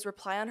old she is,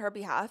 reply on her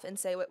behalf and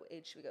say, what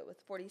age should we go with?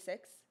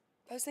 46?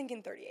 I was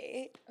thinking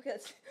 38. Okay,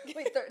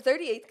 wait,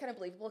 38's kind of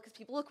believable because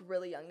people look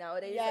really young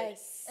nowadays.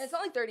 Yes. Like, and it's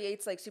not like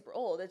 38's like super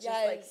old. It's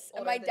Yes. just like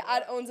And my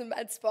dad owns a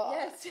med spa.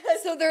 Yes.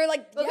 So they're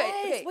like,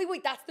 yes. Okay.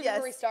 Wait, that's the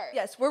rumor we start.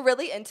 Yes, we're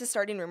really into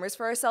starting rumors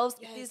for ourselves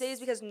Yes. these days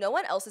because no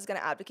one else is going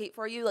to advocate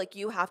for you. Like,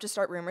 you have to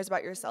start rumors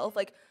about yourself.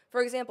 Like,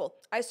 for example,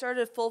 I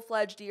started a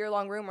full-fledged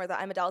year-long rumor that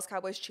I'm a Dallas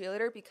Cowboys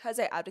cheerleader because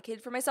I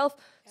advocated for myself.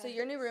 Yes. So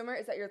your new rumor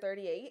is that you're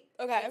 38.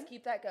 Okay. Let's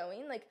keep that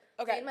going. Like,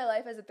 okay. in my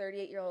life as a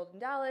 38-year-old in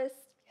Dallas.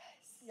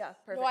 Yeah,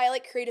 perfect. No, I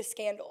like create a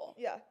scandal.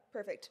 Yeah,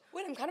 perfect.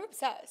 Wait, I'm kind of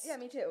obsessed. Yeah,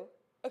 me too.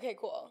 Okay,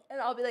 cool. And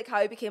I'll be like how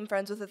I became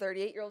friends with a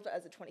 38-year-old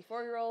as a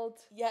 24-year-old.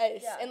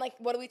 Yes. Yeah. And like,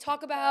 what do we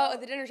talk about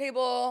at the dinner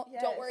table?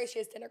 Yes. Don't worry, she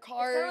has dinner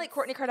cards. It's kind of like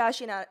Kourtney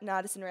Kardashian and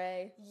Addison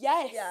Rae.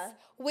 Yes. Yeah.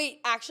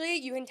 Wait, actually,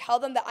 you can tell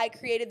them that I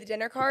created the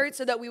dinner cards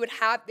so that we would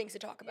have things to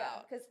talk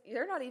about. Because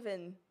you're not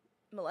even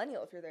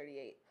millennial if you're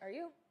 38, are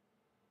you?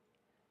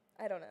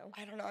 I don't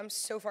know. I'm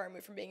so far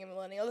removed from being a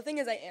millennial. The thing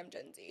is, I am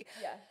Gen Z.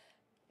 Yeah.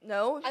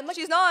 No,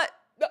 she's not.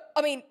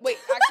 I mean, wait,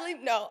 actually,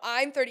 no,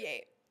 I'm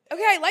 38.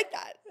 Okay, I like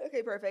that.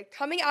 Okay, perfect.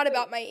 Coming out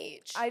about my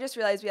age. I just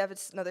realized we have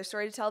another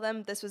story to tell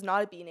them. This was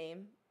not a B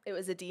name. It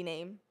was a D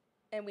name.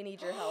 And we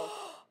need your help.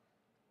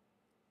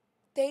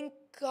 Thank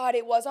God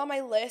it was on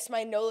my list,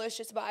 my No List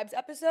Just Vibes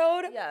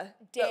episode. Yeah.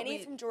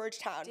 Danny from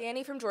Georgetown.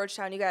 Danny from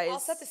Georgetown, you guys. I'll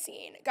set the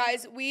scene.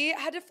 Guys, we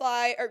had to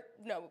fly,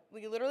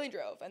 we literally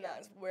drove, and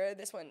that's where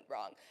this went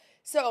wrong.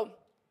 So,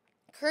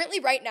 currently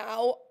right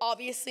now,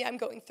 obviously I'm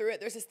going through it.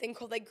 There's this thing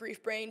called like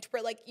grief brain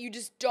where like you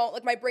just don't,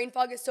 like my brain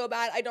fog is so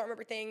bad, I don't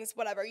remember things,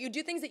 whatever. You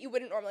do things that you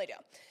wouldn't normally do.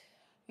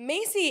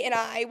 Macy and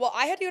I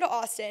had to go to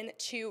Austin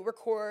to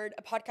record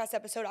a podcast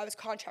episode I was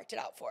contracted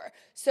out for.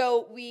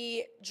 So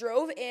we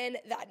drove in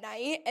that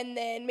night, and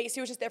then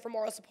Macy was just there for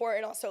moral support,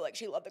 and also like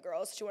she loved the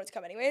girls, so she wanted to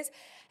come anyways.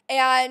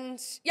 And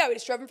yeah, we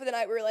just drove in for the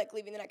night. We were like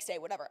leaving the next day,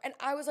 whatever. And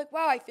I was like,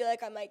 wow, I feel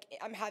like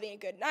I'm having a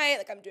good night.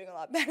 Like I'm doing a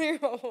lot better.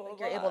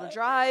 You're able to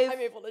drive. I'm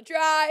able to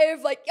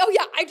drive. Like, oh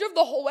yeah, I drove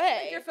the whole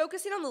way. Like, you're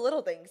focusing on the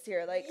little things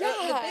here, like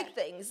the big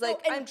things. Like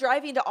no, I'm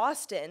driving to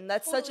Austin.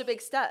 That's such a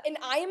big step. And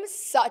I am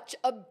such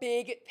a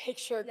big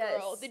picture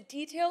girl. The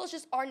details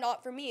just are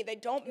not for me. They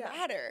don't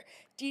matter.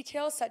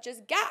 Details such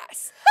as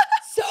gas.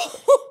 So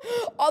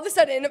all of a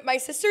sudden, my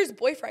sister's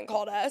boyfriend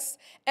called us,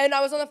 and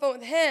I was on the phone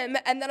with him,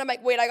 and then I'm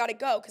like, wait, I gotta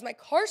go, because my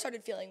car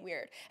started feeling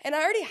weird. And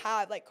I already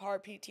have like car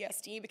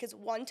PTSD, because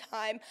one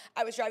time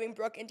I was driving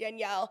Brooke and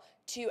Danielle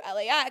to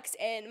LAX,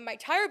 and my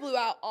tire blew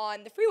out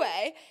on the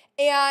freeway,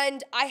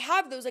 and I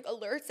have those like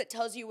alerts that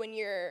tells you when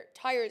your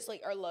tires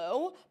like are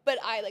low, but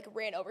I like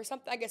ran over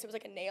something. I guess it was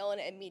like a nail,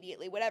 and it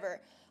immediately, whatever.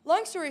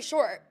 Long story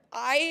short,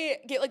 I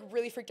get like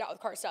really freaked out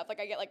with car stuff. Like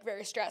I get like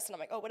very stressed, and I'm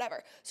like, oh,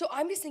 whatever. So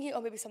I'm just thinking, oh,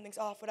 maybe something's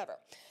off, whatever.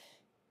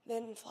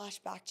 Then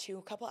flashback to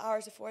a couple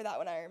hours before that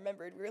when I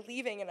remembered we were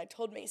leaving, and I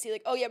told Macy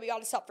like, oh yeah, we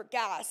gotta stop for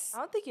gas. I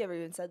don't think you ever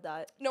even said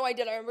that. No, I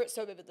did. I remember it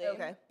so vividly.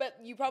 Okay. But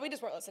you probably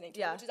just weren't listening to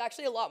me, which is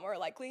actually a lot more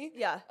likely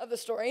of the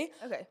story.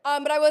 Okay.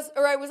 But I was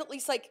at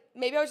least like,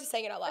 maybe I was just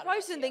saying it out loud. I probably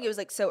just didn't think it was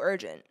like so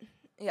urgent.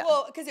 Yeah.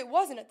 Well, because it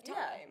wasn't at the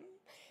time.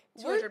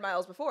 200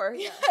 miles before.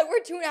 Yeah, we're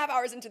 2.5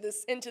 hours into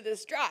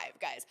this drive,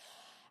 guys.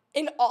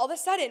 And all of a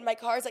sudden, my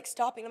car's like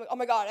stopping. I'm like, oh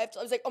my God. I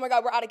was like, oh my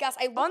God, we're out of gas.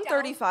 I looked on down.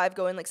 35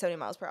 going like 70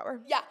 miles per hour.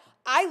 Yeah.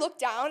 I looked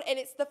down, and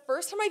it's the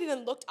first time I've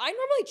even looked. I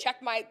normally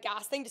check my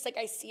gas thing just like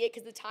I see it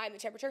because the time, the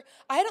temperature.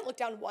 I hadn't looked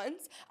down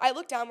once. I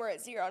looked down, we're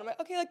at 0. And I'm like,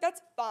 okay, like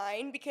that's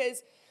fine,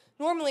 because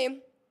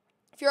normally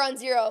if you're on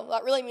 0,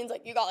 that really means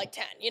like you got like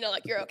 10,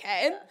 like you're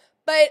okay. Yeah.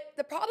 But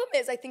the problem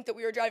is I think that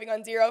we were driving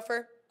on 0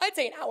 for, I'd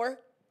say, an hour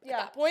at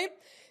that point.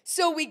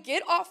 So we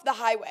get off the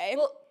highway.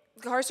 Well,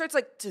 the car starts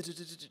like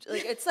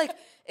it's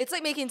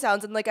like making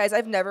sounds, and like guys,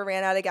 I've never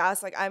ran out of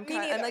gas. Like I'm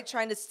like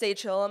trying to stay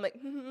chill. I'm like,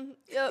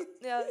 yeah,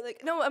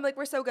 like no, I'm like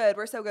we're so good,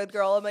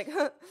 girl. I'm like,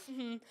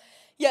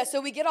 Yeah,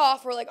 so we get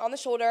off, we're like on the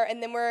shoulder,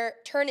 and then we're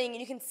turning,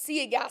 and you can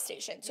see a gas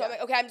station. So I'm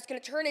like, okay, I'm just gonna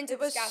turn into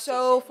this gas station.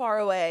 It was so far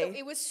away. So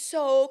it was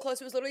so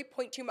close. It was literally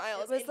 0.2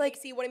 miles. It was like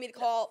Macy wanted me to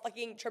call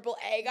fucking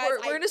AAA, guys.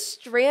 We're in a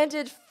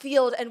stranded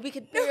field, and we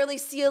could barely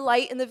see a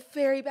light in the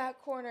very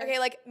back corner. Okay,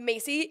 like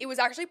Macy, it was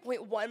actually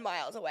 0.1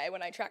 miles away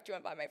when I tracked you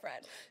and by my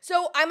friend.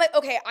 So I'm like,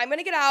 okay, I'm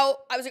gonna get out.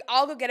 I was like,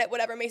 I'll go get it,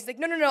 whatever. Macy's like,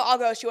 no, I'll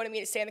go. She wanted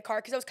me to stay in the car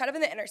because I was kind of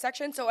in the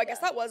intersection, so I guess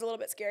that was a little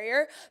bit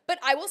scarier. But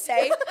I will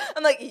say,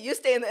 I'm like, you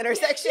stay in the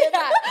intersection.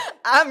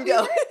 I'm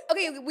going.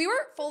 We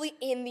were fully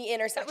in the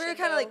intersection. We were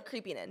kind of like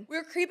creeping in. We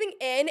were creeping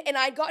in, and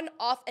I'd gotten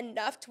off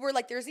enough to where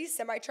like there's these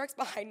semi trucks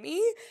behind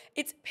me.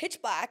 It's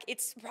pitch black.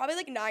 It's probably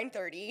like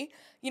 9:30.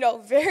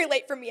 Very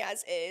late for me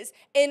as is,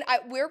 and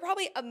we're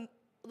probably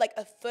like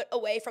a foot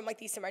away from like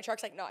these semi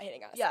trucks like not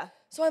hitting us. Yeah.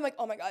 So I'm like,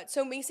 oh my God.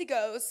 So Macy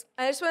goes.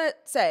 I just want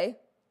to say,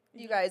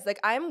 you guys, like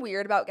I'm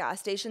weird about gas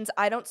stations.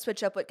 I don't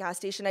switch up what gas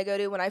station I go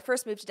to. When I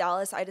first moved to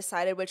Dallas, I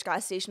decided which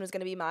gas station was going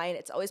to be mine.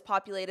 It's always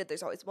populated.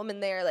 There's always a woman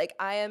there. Like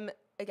I am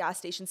a gas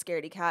station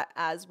scaredy cat,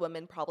 as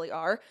women probably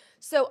are.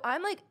 So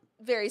I'm like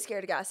very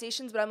scared of gas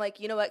stations, but I'm like,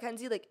 you know what,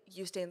 Kenzie, like,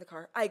 you stay in the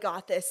car. I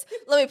got this.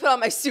 Let me put on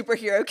my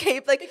superhero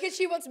cape. Like, because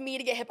she wants me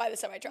to get hit by the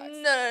semi-trucks.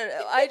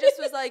 No. I just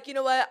was like, you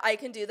know what, I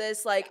can do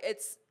this. Like,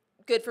 it's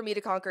good for me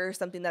to conquer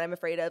something that I'm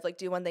afraid of. Like,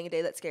 do one thing a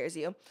day that scares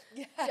you.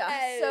 Yes.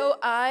 Yeah. So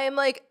I'm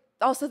like,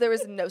 also there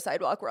was no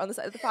sidewalk. We're on the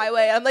side of the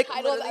highway. I'm like,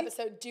 title of the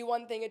episode, do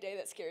one thing a day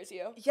that scares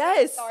you.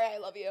 Yes. Sorry, I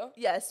love you.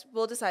 Yes,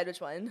 we'll decide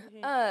which one.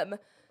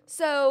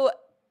 So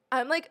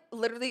I'm like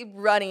literally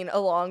running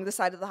along the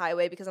side of the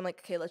highway because I'm like,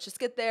 okay, let's just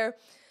get there.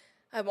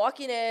 I'm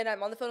walking in.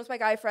 I'm on the phone with my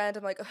guy friend.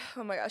 I'm like,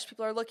 oh my gosh,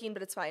 people are looking,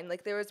 but it's fine.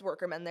 Like, there was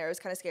workermen there. It was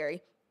kind of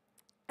scary.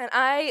 And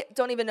I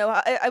don't even know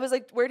how. I was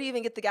like, where do you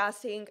even get the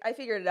gas tank? I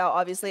figured it out,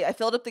 obviously. I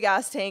filled up the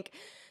gas tank.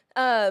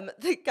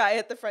 The guy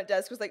at the front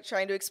desk was like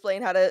trying to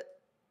explain how to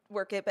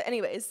work it. But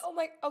anyways.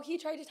 Oh, he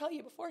tried to tell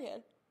you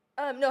beforehand.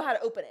 No, how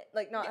to open it.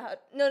 Like, not how.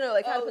 No,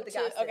 like how to put the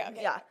gas in.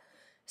 Okay. Yeah.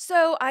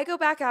 So I go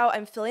back out.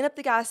 I'm filling up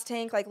the gas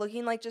tank, like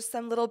looking like just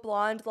some little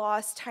blonde,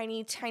 lost,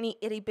 tiny,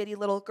 itty bitty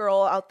little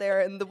girl out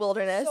there in the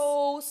wilderness.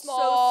 So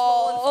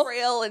small and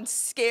frail and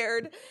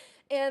scared.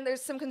 And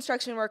there's some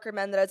construction worker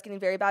men that I was getting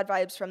very bad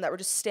vibes from that were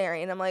just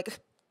staring. And I'm like,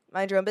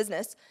 mind your own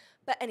business.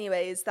 But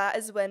anyways, that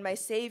is when my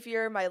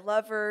savior, my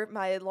lover,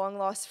 my long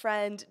lost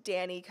friend,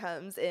 Danny,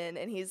 comes in.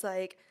 And he's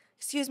like,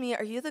 excuse me,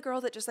 are you the girl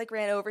that just like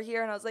ran over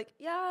here? And I was like,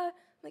 yeah.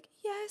 I'm like,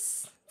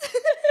 yes. Save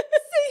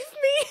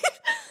me.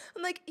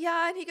 I'm like,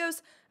 yeah. And he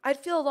goes, I'd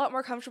feel a lot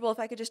more comfortable if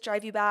I could just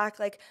drive you back.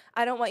 Like,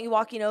 I don't want you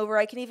walking over.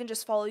 I can even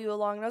just follow you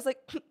along. And I was like,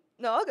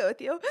 no, I'll go with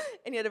you.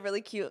 And he had a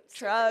really cute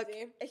truck.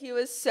 Crazy. He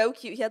was so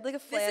cute. He had like a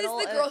flannel.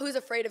 This is the girl who's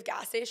afraid of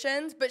gas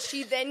stations, but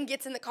she then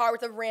gets in the car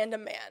with a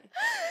random man.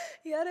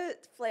 He had a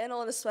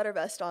flannel and a sweater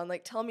vest on.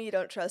 Like, tell me you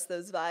don't trust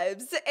those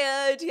vibes.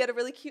 And he had a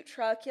really cute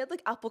truck. He had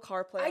like Apple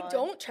CarPlay on. I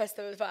don't trust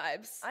those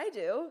vibes. I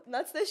do. And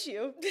that's the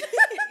issue.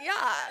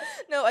 Yeah.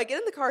 No, I get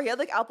in the car. He had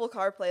like Apple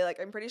CarPlay. Like,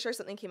 I'm pretty sure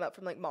something came up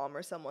from like mom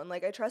or someone.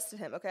 Like, I trusted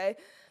him, okay?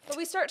 But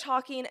we start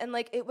talking and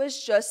like it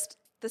was just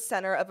the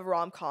center of a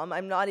rom-com.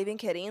 I'm not even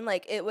kidding.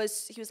 Like, he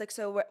was like,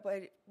 so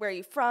where are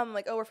you from? I'm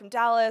like, oh, we're from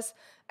Dallas.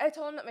 I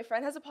told him that my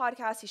friend has a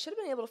podcast. He should have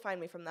been able to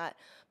find me from that.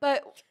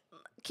 But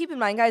keep in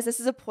mind, guys, this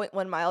is a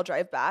 0.1 mile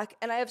drive back.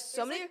 And I have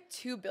so many. Like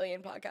 2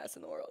 billion podcasts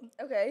in the world.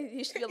 Okay,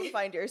 you should be able to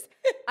find yours.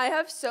 I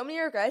have so many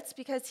regrets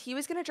because he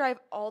was going to drive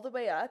all the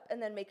way up and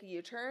then make a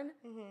U-turn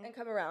and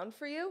come around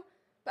for you.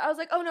 But I was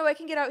like, oh, no, I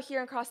can get out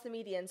here and cross the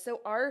median. So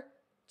our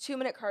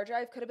 2-minute car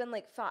drive could have been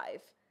like 5.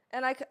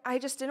 And I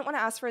just didn't want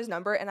to ask for his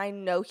number, and I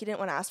know he didn't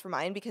want to ask for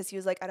mine because he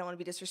was like, I don't want to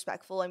be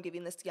disrespectful. I'm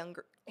giving this young,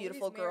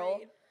 beautiful girl.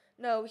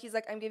 No, he's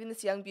like, I'm giving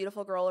this young,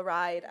 beautiful girl a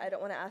ride. I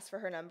don't want to ask for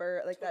her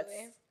number. Like, totally.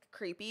 That's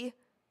creepy.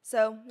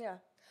 So, yeah.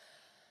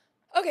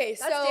 Okay,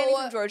 that's Danny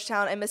from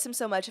Georgetown. I miss him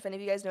so much. If any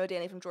of you guys know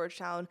Danny from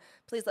Georgetown,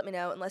 please let me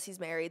know. Unless he's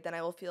married, then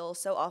I will feel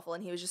so awful.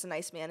 And he was just a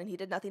nice man, and he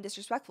did nothing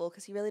disrespectful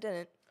because he really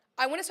didn't.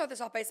 I want to start this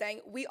off by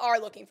saying we are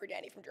looking for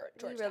Danny from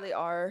Georgetown. We really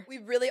are. We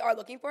really are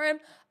looking for him.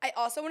 I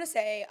also want to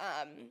say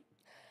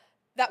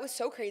that was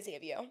so crazy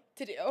of you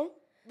to do.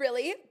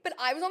 Really? But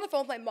I was on the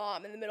phone with my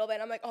mom in the middle of it,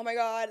 and I'm like, oh my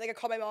God, like I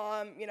called my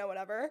mom, you know,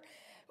 whatever.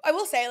 I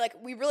will say, like,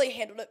 we really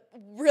handled it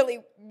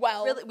really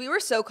well. Really, we were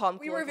so calm.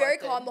 We were very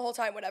calm the whole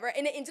time, whatever.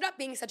 And it ended up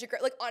being such a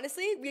great, like,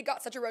 honestly, we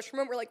got such a rush from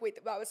him. We're like,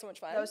 wait, that was so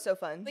much fun. That was so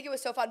fun. Like, it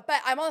was so fun.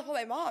 But I'm on the phone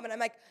with my mom, and I'm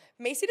like,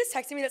 Macy just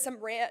texted me that some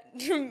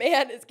random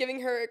man is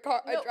giving her a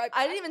drive back.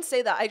 I didn't even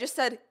say that. I just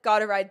said,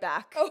 gotta ride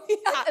back. Oh, yeah.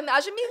 Like,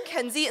 imagine me and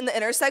Kenzie in the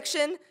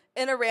intersection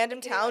in a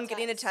random town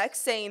getting a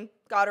text saying,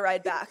 gotta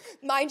ride back.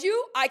 Mind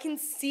you, I can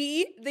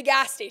see the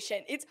gas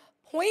station. It's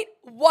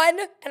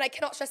 0.1, and I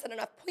cannot stress that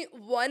enough,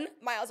 0.1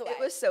 miles away. It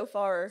was so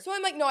far. So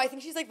I'm like, no, I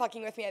think she's like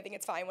fucking with me. I think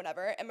it's fine,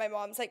 whatever. And my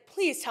mom's like,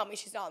 please tell me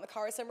she's not in the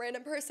car with some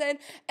random person.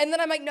 And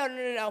then I'm like,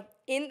 no.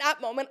 In that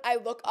moment, I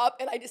look up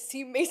and I just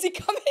see Macy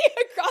coming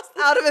across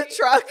the out of a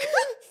truck.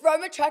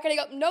 From a truck, and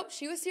I go, nope,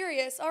 she was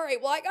serious. All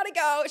right, well, I gotta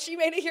go. She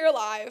made it here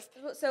alive.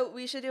 So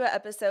we should do an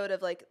episode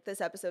of like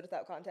this episode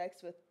without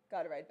context with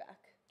gotta ride back.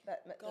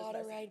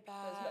 Gotta ride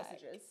back. Those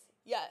messages.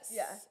 Yes.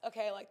 Yeah.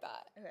 Okay, I like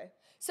that. Okay.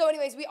 So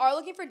anyways, we are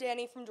looking for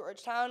Danny from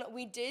Georgetown.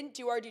 We did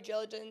do our due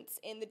diligence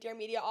in the Dear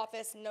Media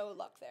office. No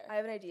luck there. I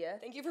have an idea.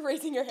 Thank you for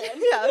raising your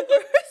hand. Yeah, of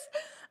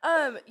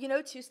course. You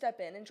know Two-Step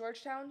In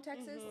Georgetown,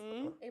 Texas?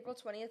 Mm-hmm. April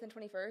 20th and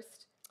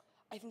 21st?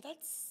 I think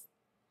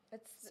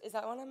is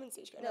that when I'm in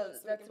Stagecoach? No,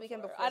 that's the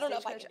weekend before. I don't know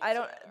if I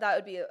don't, that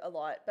would be a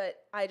lot, but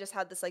I just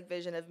had this like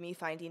vision of me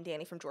finding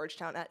Danny from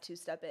Georgetown at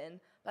Two-Step In.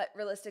 But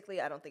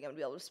realistically, I don't think I'm going to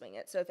be able to swing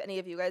it. So if any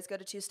of you guys go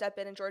to Two-Step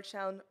In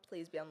Georgetown,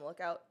 please be on the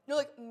lookout. No,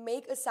 like,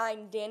 make a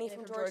sign, Danny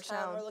from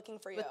Georgetown. We're looking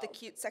for you. With the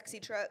cute, sexy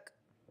truck.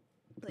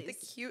 Please.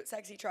 The cute,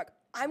 sexy truck.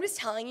 I'm just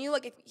telling you,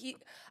 like,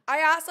 I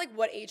asked, like,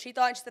 what age he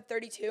thought, and she said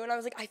 32, and I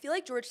was like, I feel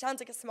like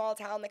Georgetown's, like, a small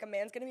town. Like, a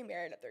man's going to be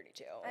married at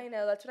 32. I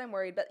know, that's what I'm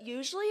worried. But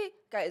usually,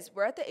 guys,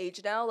 we're at the age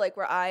now, like,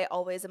 where I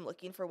always am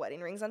looking for wedding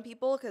rings on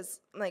people,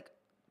 because, like,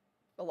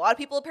 a lot of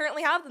people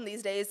apparently have them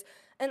these days.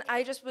 And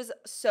I just was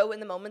so in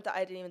the moment that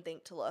I didn't even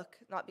think to look.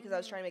 Not because I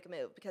was trying to make a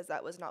move, because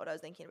that was not what I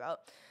was thinking about.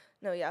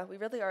 No, yeah, we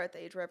really are at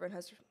the age where everyone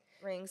has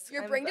rings.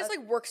 Your brain just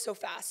like works so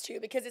fast too,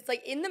 because it's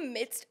like in the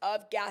midst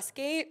of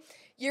Gasgate,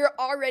 you're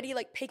already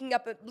like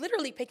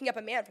literally picking up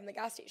a man from the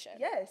gas station.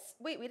 Yes.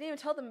 Wait, we didn't even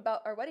tell them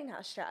about our wedding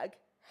hashtag.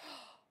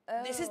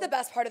 This is the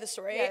best part of the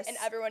story, Yes. and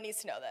everyone needs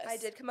to know this. I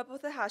did come up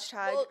with a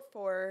hashtag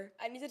for.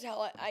 I need to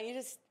tell it. I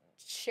need to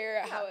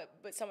share how it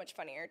was so much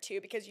funnier too,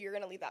 because you're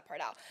gonna leave that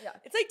part out. Yeah.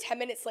 It's like 10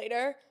 minutes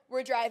later,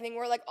 we're driving,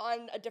 we're like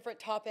on a different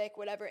topic,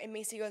 whatever, and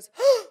Macy goes,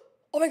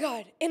 "Oh my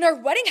god!" In our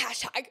wedding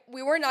hashtag,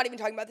 we were not even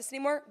talking about this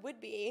anymore. Would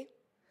be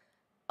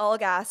all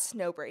gas,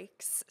 no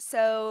brakes.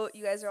 So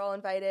you guys are all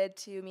invited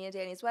to me and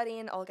Danny's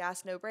wedding. All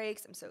gas, no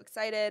brakes. I'm so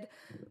excited.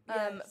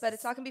 But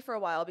it's not going to be for a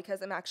while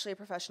because I'm actually a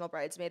professional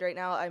bridesmaid right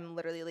now. I'm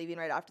literally leaving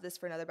right after this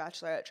for another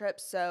bachelorette trip.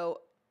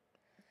 So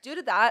due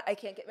to that, I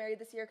can't get married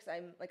this year because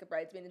I'm like a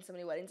bridesmaid in so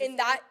many weddings. And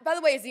that, by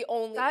the way, is the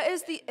only. That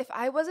is if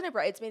I wasn't a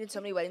bridesmaid in so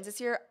many weddings this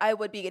year, I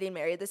would be getting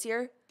married this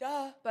year.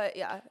 Duh. But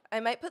yeah, I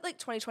might put like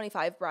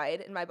 2025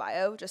 bride in my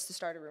bio just to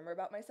start a rumor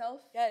about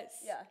myself. Yes.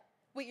 Yeah.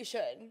 Wait, you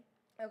should.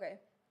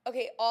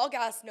 Okay, all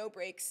gas, no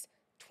brakes.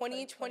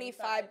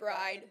 2025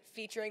 bride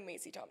featuring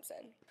Macy Thompson.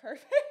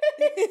 Perfect.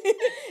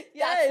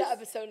 Yes. That's the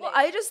episode name. Well,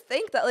 I just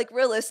think that, like,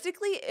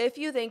 realistically, if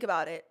you think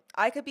about it,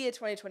 I could be a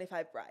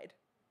 2025 bride.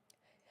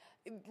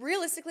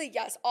 Realistically,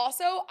 yes.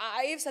 Also,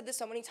 I've said this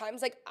so many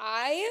times, like,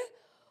 I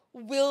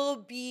will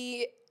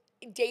be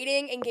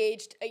dating,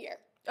 engaged a year.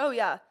 Oh,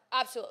 yeah.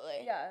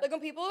 Absolutely. Yeah. Like,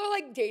 when people are,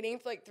 like, dating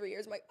for, like, 3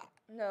 years, I'm like,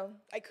 no.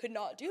 I could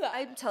not do that.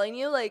 I'm telling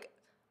you, like,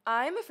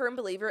 I'm a firm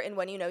believer in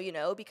when you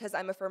know, because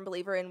I'm a firm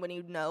believer in when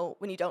you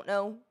don't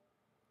know,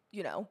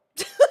 you know.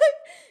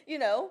 You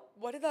know?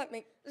 What did that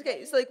make?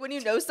 Okay, so, like, when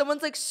you know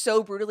someone's, like,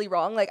 so brutally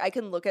wrong, like, I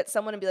can look at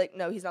someone and be like,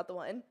 no, he's not the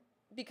one.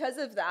 Because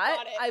of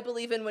that, I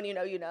believe in when you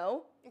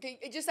know. Okay,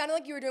 it just sounded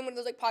like you were doing one of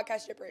those, like,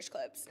 podcast gibberish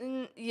clips.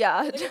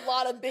 Yeah. Like, a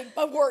lot of big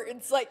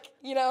words, like,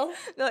 you know?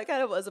 No, it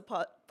kind of was a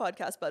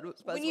podcast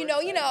buzzword. When you know,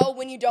 you know.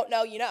 When you don't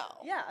know, you know.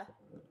 Yeah.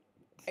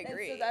 I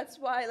agree. And so that's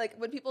why, like,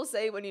 when people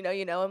say when you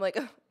know, I'm like,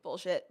 oh,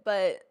 bullshit.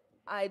 But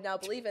I now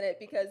believe in it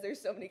because there's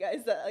so many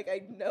guys that, like,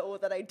 I know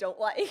that I don't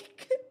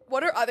like.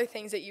 What are other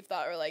things that you've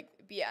thought are, like,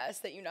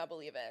 BS that you now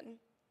believe in?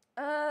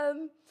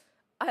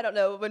 I don't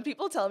know. When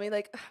people tell me,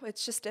 like, oh,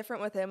 it's just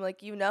different with him,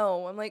 like, you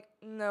know. I'm like,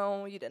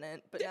 no, you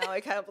didn't. But now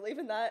I kind of believe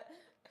in that.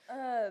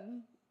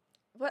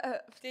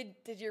 What?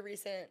 Did your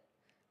recent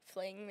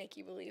fling make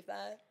you believe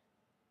that?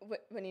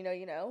 When you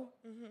know?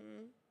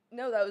 Mm-hmm.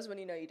 No, that was when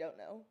you know you don't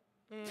know.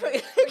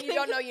 When you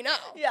don't know, you know.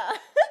 Yeah.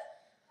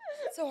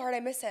 It's so hard. I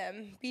miss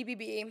him.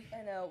 BBB.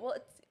 I know. Well,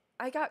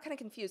 I got kind of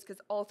confused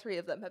because all three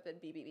of them have been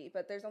BBB,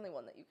 but there's only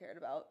one that you cared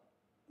about.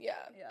 Yeah.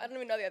 I don't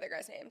even know the other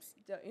guys' names.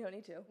 You don't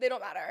need to. They don't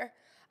matter.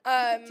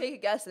 Take a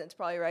guess and it's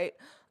probably right.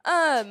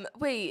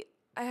 Wait,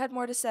 I had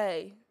more to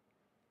say.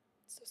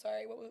 So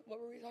sorry. What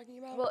were we talking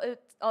about? Well,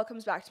 it all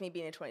comes back to me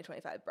being a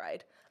 2025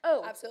 bride.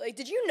 Oh, absolutely.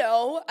 Did you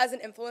know, as an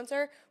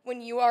influencer,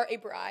 when you are a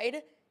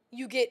bride,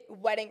 you get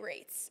wedding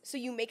rates, so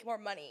you make more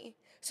money.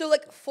 So,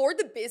 like, for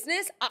the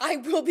business, I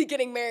will be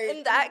getting married.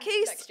 In that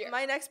case, next year.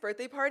 My next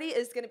birthday party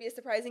is going to be a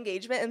surprise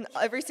engagement, and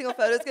every single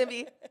photo is going to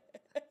be.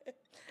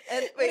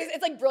 And wait,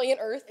 it's like Brilliant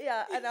Earth.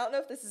 Yeah, and I don't know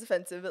if this is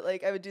offensive, but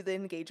like I would do the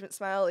engagement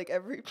smile like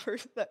every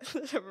person.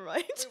 Never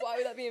mind. Wait, why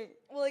would that be?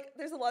 Well, like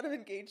there's a lot of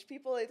engaged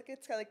people. I think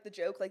it's kind of like the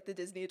joke, like the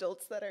Disney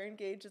adults that are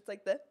engaged. It's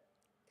like the.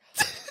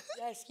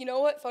 Yes, you know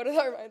what photo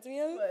that reminds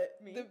me of? What,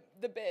 me?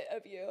 The bit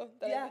of you.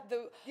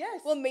 Yes.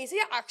 Well, Macy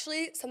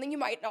actually, something you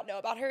might not know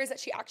about her is that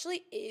she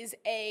actually is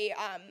a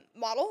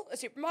model, a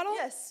supermodel.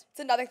 Yes. It's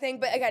another thing,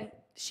 but again,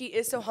 she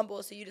is so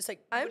humble, so you just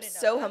like. I'm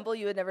so humble,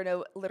 you would never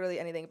know literally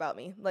anything about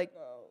me. Like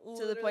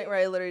to the point where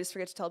I literally just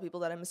forget to tell people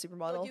that I'm a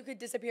supermodel. Like you could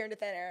disappear into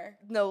thin air.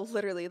 No,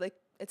 literally, like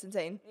it's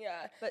insane.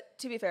 Yeah. But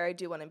to be fair, I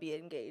do want to be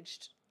an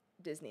engaged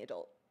Disney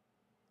adult.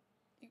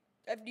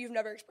 You've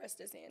never expressed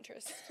Disney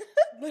interest.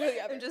 Literally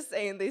ever. I'm just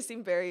saying, they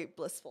seem very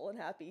blissful and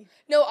happy.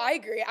 No, I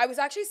agree. I was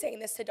actually saying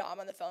this to Dom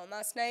on the phone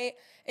last night,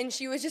 and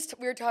she was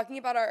we were talking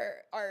about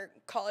our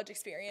college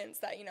experience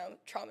that, you know,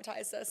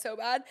 traumatized us so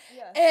bad.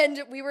 Yeah.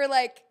 And we were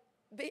like,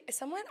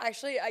 someone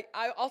actually,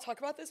 I'll talk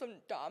about this when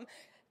Dom,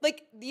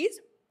 like these,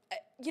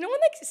 you know when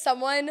like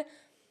someone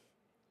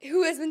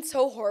who has been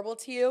so horrible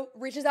to you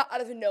reaches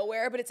out of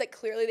nowhere, but it's like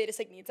clearly they just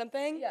like need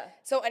something. Yeah.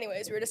 So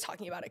anyways, we were just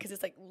talking about it because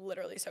it's like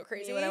literally so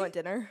crazy. When I went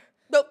dinner.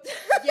 Nope.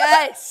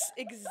 Yes,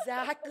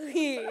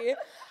 exactly.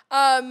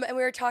 And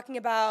we were talking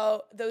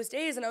about those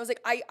days, and I was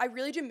like, I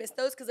really do miss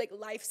those because like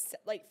life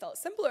like felt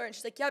simpler. And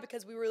she's like, yeah,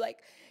 because we were like,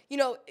 you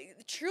know,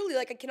 truly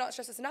like I cannot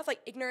stress this enough. Like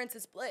ignorance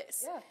is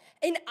bliss. Yeah.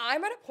 And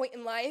I'm at a point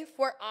in life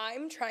where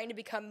I'm trying to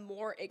become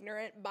more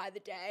ignorant by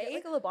the day.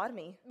 Get like a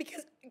lobotomy.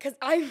 Because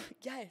I'm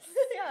yes.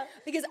 Yeah.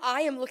 Because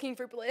I am looking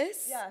for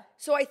bliss. Yeah.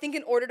 So I think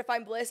in order to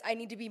find bliss, I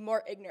need to be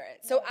more ignorant.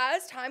 So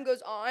as time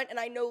goes on, and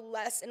I know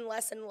less and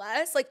less and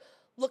less, like.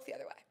 Look the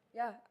other way.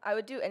 Yeah, I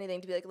would do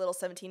anything to be like a little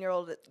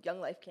 17-year-old at Young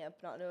Life Camp,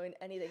 not knowing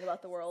anything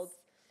about the world.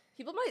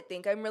 People might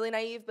think I'm really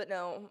naive, but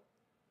no,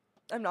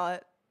 I'm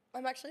not.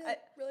 I'm actually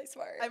really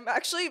smart.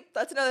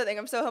 That's another thing.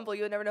 I'm so humble.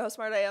 You would never know how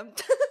smart I am.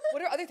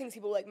 What are other things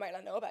people might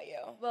not know about you?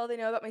 Well, they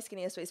know about my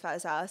skinniest waist,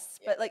 fattest ass,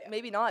 but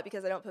maybe not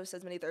because I don't post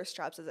as many thirst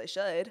traps as I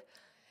should.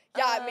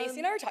 Yeah, Macy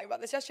and I were talking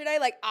about this yesterday.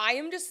 Like, I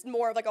am just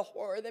more of like a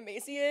whore than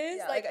Macy is.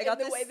 Yeah, like I got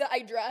in the way that I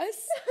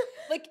dress.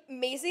 Like,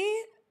 Macy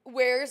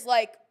wears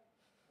like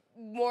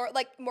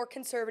more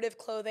conservative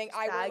clothing.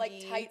 I wear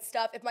like tight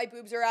stuff. If my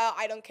boobs are out,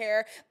 I don't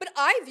care. But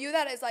I view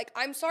that as like,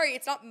 I'm sorry,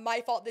 it's not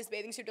my fault this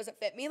bathing suit doesn't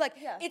fit me. Like,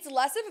 it's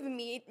less of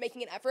me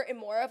making an effort and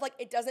more of like,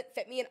 it doesn't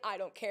fit me and I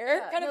don't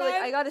care kind of vibe.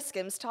 Like, I got a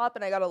Skims top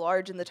and I got a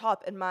large in the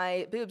top and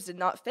my boobs did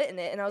not fit in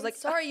it. And I was like,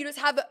 sorry, you just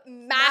have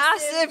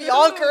massive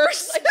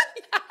yonkers. Like,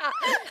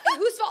 and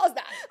whose fault is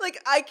that?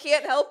 Like, I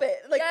can't help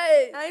it. Like,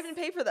 I don't even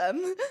pay for them.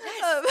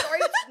 Sorry,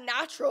 it's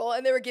natural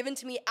and they were given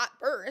to me at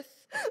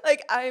birth.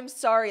 Like, I'm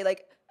sorry.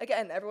 Like,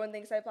 again, everyone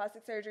thinks I had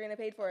plastic surgery and I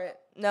paid for it.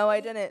 No, I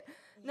didn't.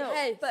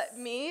 No, but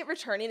me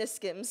returning a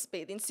Skims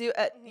bathing suit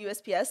at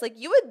USPS, like,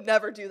 you would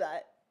never do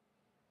that.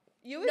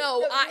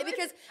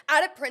 Because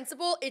out of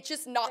principle, it's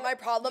just not my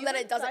problem that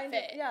it doesn't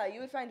fit. You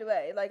would find a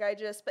way. Like,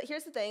 but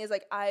here's the thing is,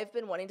 like, I've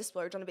been wanting to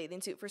splurge on a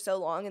bathing suit for so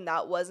long, and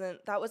that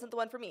wasn't the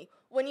one for me.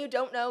 When you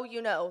don't know,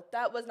 you know.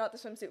 That was not the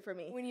swimsuit for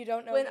me. When you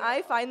don't know, when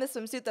I find the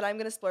swimsuit that I'm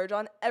going to splurge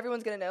on,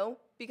 everyone's going to know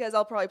because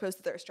I'll probably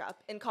post a thirst trap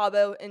in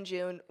Cabo in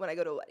June when I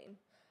go to a wedding.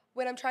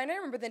 When I'm trying to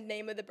remember the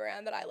name of the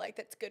brand that I like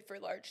that's good for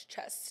large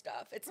chest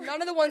stuff, it's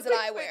none of the ones that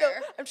I wear. No,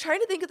 I'm trying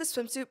to think of the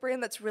swimsuit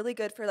brand that's really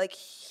good for like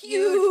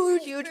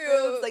huge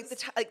boobs, like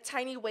the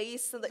tiny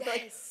waist and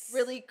like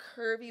really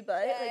curvy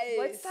butt. Like,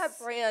 what's that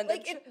brand?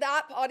 Like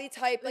that body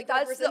type, like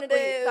that's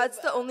representative. That's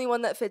the only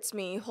one that fits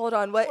me. Hold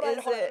on, what is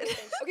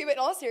it? Okay, but in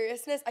all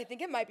seriousness, I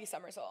think it might be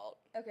Somersault.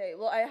 Okay,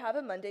 well, I have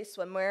a Monday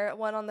swimwear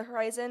one on the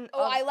horizon.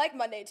 Oh, I like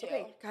Monday too.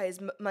 Okay, guys,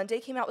 Monday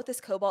came out with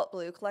this cobalt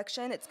blue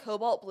collection. It's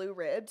cobalt blue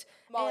ribbed.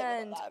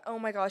 And oh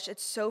my gosh,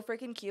 it's so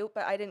freaking cute,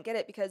 but I didn't get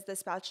it because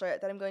this bachelorette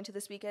that I'm going to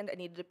this weekend, I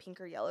needed a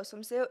pink or yellow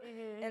swimsuit.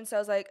 And so I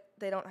was like,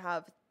 they don't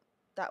have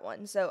that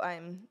one. So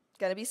I'm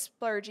going to be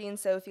splurging.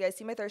 So if you guys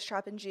see my thirst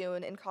trap in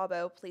June in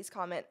Cabo, please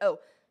comment. Oh,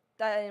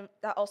 that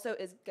also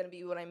is going to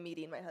be when I'm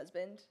meeting my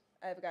husband.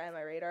 I have a guy on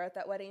my radar at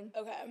that wedding.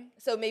 Okay.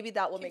 So maybe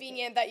that will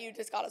convenient that you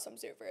just got a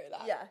swimsuit for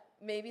that. Yeah,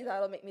 maybe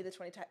that'll make me the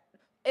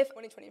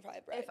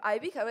 2025 bride. If I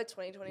become a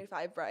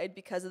 2025 bride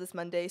because of this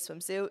Monday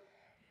swimsuit,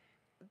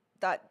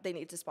 that they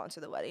need to sponsor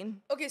the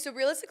wedding. Okay, so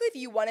realistically, if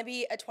you want to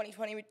be a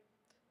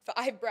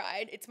 2025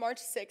 bride, it's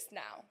March 6th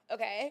now,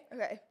 okay?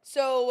 Okay.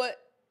 So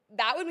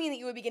that would mean that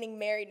you would be getting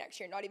married next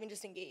year, not even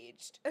just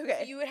engaged. Okay.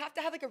 So you would have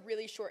to have like a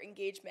really short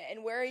engagement.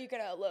 And where are you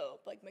going to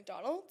elope? Like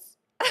McDonald's?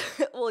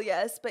 Well,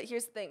 yes, but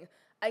here's the thing.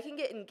 I can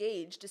get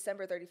engaged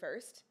December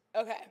 31st.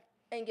 Okay.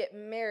 And get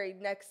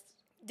married next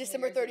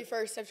December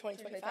 31st of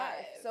 2025.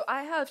 So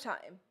I have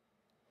time.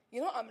 You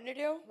know what I'm going to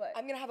do? What?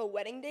 I'm going to have a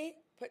wedding date,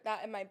 put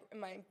that in my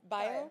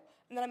bio,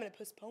 and then I'm going to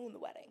postpone the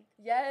wedding.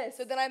 Yes.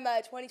 So then I'm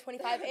a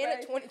 2025 and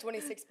a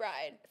 2026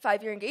 bride.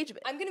 5-year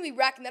engagement. I'm going to be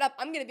racking that up.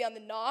 I'm going to be on the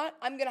knot.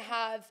 I'm going to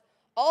have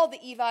all the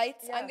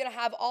Evites. Yeah. I'm going to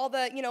have all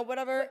the,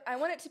 whatever. But I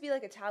want it to be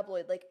like a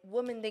tabloid. Like,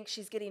 woman thinks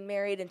she's getting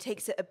married and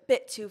takes it a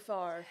bit too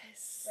far.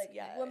 Yes.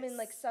 Like, woman,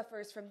 like,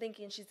 suffers from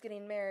thinking she's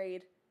getting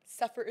married.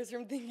 Suffers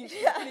from thinking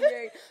she's getting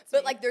married.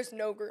 But, like, there's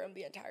no groom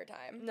the entire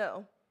time.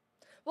 No.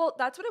 Well,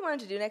 that's what I wanted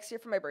to do next year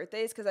for my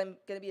birthdays because I'm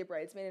going to be a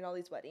bridesmaid in all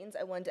these weddings.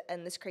 I wanted to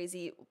end this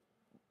crazy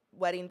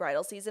wedding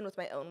bridal season with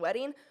my own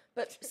wedding,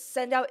 but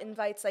send out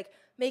invites, like,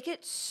 make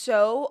it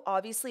so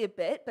obviously a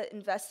bit, but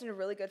invest in a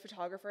really good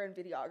photographer and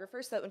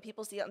videographer so that when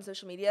people see it on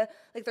social media,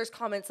 like, there's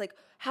comments like,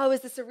 how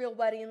is this a real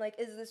wedding? Like,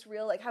 is this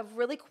real? Like, have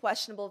really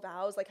questionable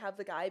vows. Like, have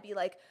the guy be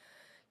like,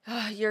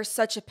 oh, you're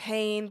such a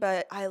pain,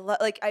 but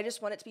I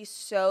just want it to be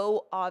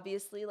so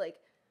obviously, like,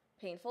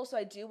 painful. So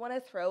I do want to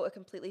throw a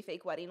completely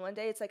fake wedding one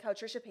day. It's like how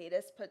Trisha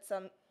Paytas put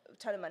some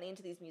ton of money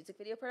into these music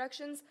video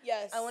productions.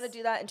 Yes. I want to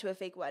do that into a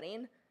fake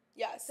wedding.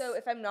 Yes. So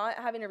if I'm not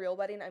having a real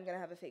wedding, I'm going to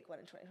have a fake one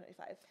in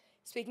 2025.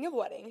 Speaking of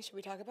weddings, should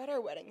we talk about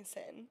our wedding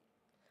sin?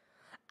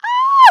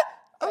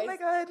 Oh my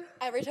God.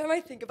 Every time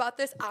I think about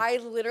this, I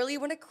literally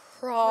want to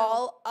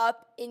crawl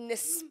up in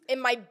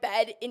my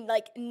bed and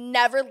like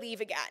never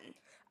leave again.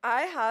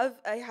 I have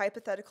a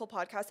hypothetical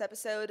podcast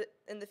episode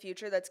in the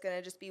future that's going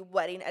to just be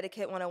wedding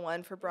etiquette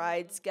 101 for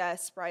brides,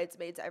 guests,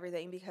 bridesmaids,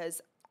 everything,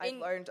 because I've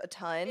learned a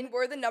ton. And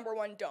we're the number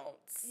one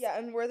don'ts. Yeah,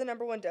 and we're the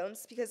number one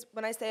don'ts because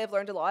when I say I've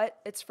learned a lot,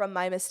 it's from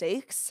my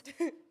mistakes.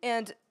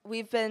 And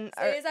we've been...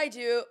 Say as I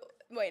do.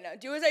 Wait, no.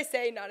 Do as I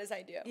say, not as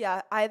I do.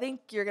 Yeah, I think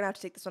you're going to have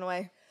to take this one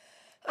away.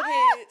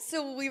 Okay,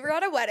 so we were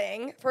at a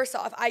wedding. First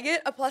off, I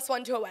get a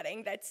 +1 to a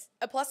wedding. That's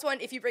a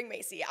 +1 if you bring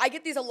Macy. I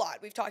get these a lot.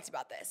 We've talked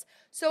about this.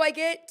 So I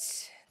get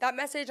that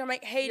message. I'm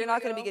like, hey, you're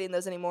not going to be getting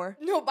those anymore.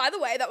 No, by the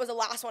way, that was the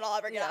last one I'll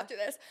ever get after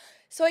this.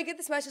 So I get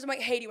this message. I'm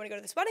like, hey, do you want to go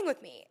to this wedding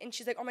with me? And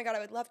she's like, oh my God, I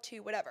would love to,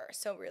 whatever.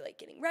 So we're like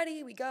getting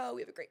ready. We go.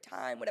 We have a great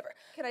time, whatever.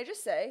 Can I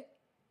just say,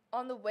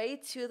 on the way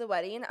to the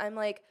wedding, I'm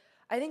like,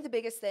 I think the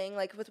biggest thing,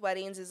 like, with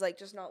weddings is, like,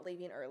 just not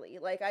leaving early.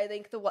 Like, I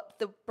think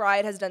the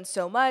bride has done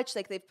so much.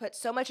 Like, they've put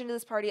so much into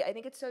this party. I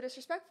think it's so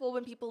disrespectful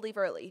when people leave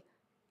early.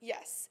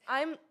 Yes.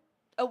 I'm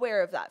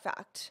aware of that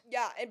fact.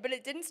 Yeah, but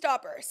it didn't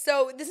stop her.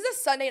 So this is a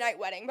Sunday night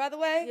wedding, by the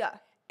way. Yeah.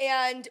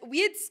 And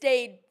we had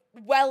stayed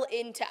well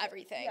into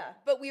everything. Yeah.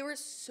 But we were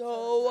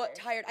so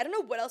tired. I don't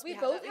know what else we We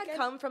had both that had weekend.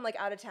 come from like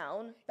out of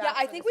town. Yeah,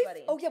 I think we.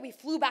 wedding. Oh yeah, we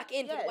flew back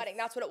in for the Yes. wedding.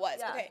 That's what it was.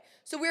 Yeah. Okay,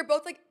 so we were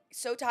both like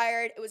so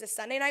tired. It was a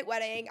Sunday night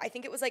wedding. I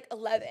think it was like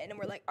 11, and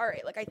we're like, all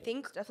right, like I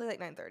think. Definitely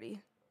like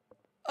 9:30.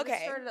 Okay.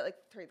 We started at like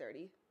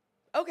 3:30.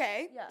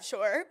 Okay. Yeah.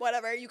 Sure.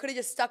 Whatever. You could have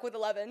just stuck with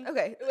 11.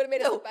 Okay. It would have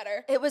made us look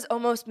better. It was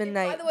almost By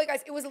midnight. the way,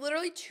 guys, it was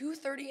literally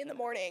 2:30 in the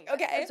morning.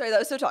 Okay. I'm sorry, that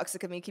was so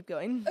toxic of me. Keep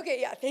going.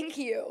 Okay. Yeah. Thank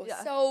you.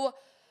 Yeah. So.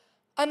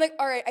 I'm like,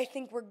 all right, I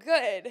think we're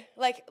good.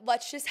 Like,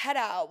 let's just head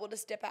out. We'll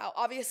just dip out.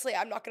 Obviously,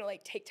 I'm not gonna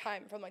like take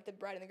time from like the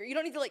bride and the groom. You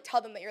don't need to like tell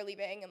them that you're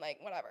leaving and like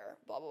whatever,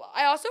 blah blah blah.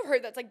 I also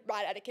heard that's like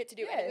bride etiquette to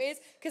do Yes. anyways,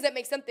 because it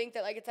makes them think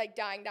that like it's like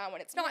dying down when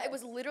it's not. Yes. It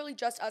was literally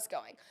just us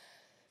going.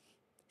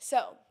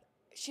 So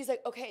she's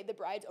like, okay, the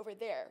bride's over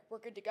there. We're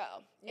good to go.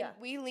 Yeah. And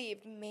we leave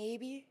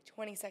maybe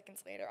 20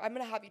 seconds later. I'm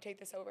gonna have you take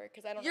this over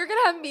because I don't. You're know.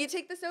 gonna have me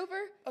take this over?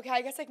 Okay,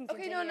 I guess I can.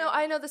 Okay, Continue. no,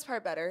 I know this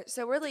part better.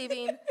 So we're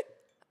leaving.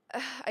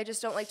 I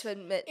just don't like to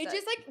admit It that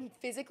just like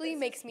physically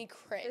makes me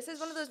cringe. this is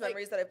one of those Like,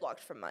 memories that I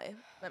blocked from my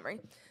memory.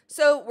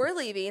 So we're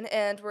leaving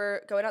and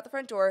we're going out the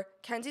front door.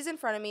 Kenzie's in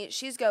front of me.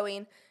 She's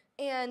going,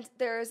 and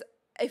there's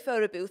a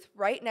photo booth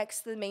right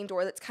next to the main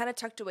door that's kind of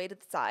tucked away to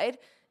the side.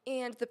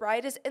 And the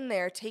bride is in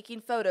there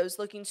taking photos,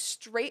 looking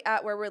straight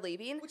at where we're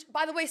leaving. Which,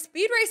 by the way,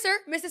 Speed Racer,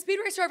 Mrs. Speed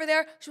Racer over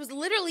there, she was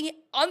literally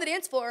on the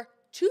dance floor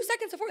 2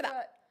 seconds before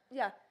that.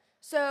 Yeah.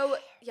 So,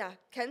 yeah,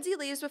 Kenzie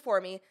leaves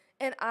before me,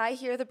 and I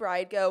hear the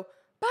bride go,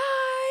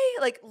 bye,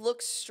 like,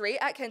 look straight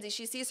at Kenzie.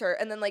 She sees her,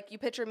 and then, like, you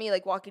picture me,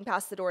 like, walking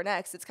past the door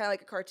next. It's kind of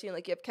like a cartoon.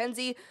 Like, you have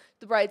Kenzie,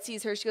 the bride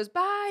sees her, she goes,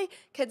 bye.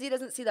 Kenzie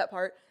doesn't see that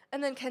part,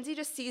 and then Kenzie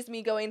just sees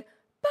me going,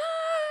 bye.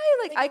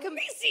 Like I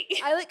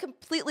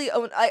completely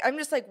own, I'm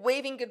just, like,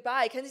 waving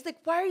goodbye. Kenzie's like,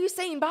 why are you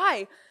saying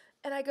bye?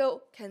 And I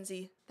go,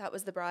 Kenzie, that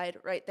was the bride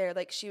right there.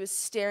 Like, she was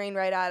staring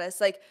right at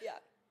us. Like, Yeah.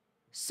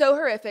 so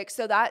horrific.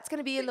 So that's going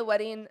to be in the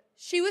wedding.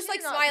 She was, like,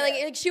 did not smiling.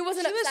 care. Like, she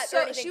wasn't She was upset or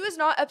so, anything. she was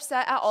not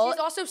upset at all. She's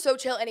also so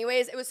chill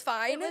anyways. It was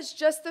fine. It was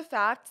just the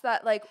fact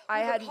that, like,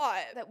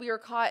 We we were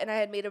caught, and I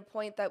had made a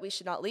point that we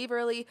should not leave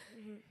early.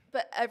 Mm-hmm.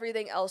 But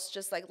everything else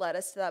just, like, led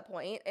us to that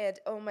point. And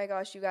oh my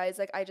gosh, you guys,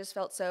 like, I just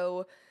felt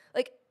so,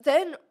 like,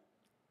 then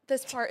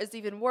this part is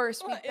even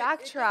worse. What? We It gets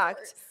backtracked.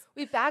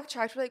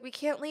 worse. We're like, we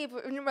can't leave.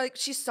 And we're like,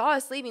 she saw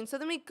us leaving. So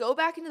then we go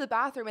back into the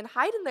bathroom and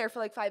hide in there for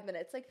like 5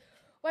 minutes. Like,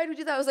 why did we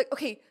do that? I was like,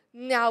 okay,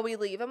 now we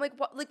leave. I'm like,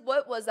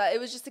 what was that? It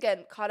was just,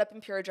 again, caught up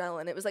in pure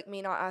adrenaline. It was like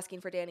me not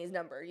asking for Danny's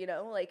number, you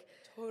know? Like,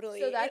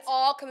 Totally. So It that's,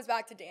 all comes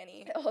back to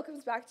Danny. it all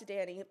comes back to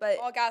Danny. But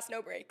All gas,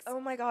 no brakes. oh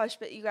my gosh,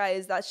 but you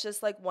guys, that's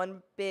just like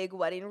one big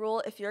wedding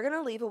rule. If you're going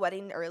to leave a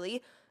wedding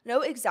early,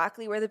 know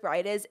exactly where the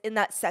bride is in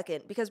that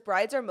second, because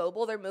brides are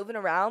mobile. They're moving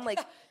around. Like,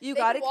 you They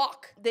got to can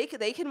walk.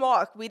 They can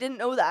walk. We didn't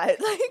know that.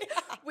 Like,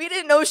 we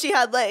didn't know she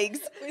had legs.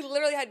 We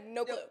literally had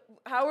no clue.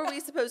 How are we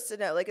supposed to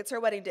know? Like, it's her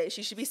wedding day.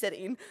 She should be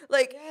sitting.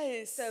 Like,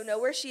 Yes. so know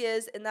where she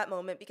is in that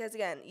moment, because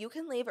again, you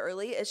can leave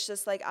early. It's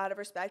just like out of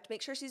respect.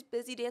 Make sure she's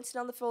busy dancing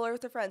on the floor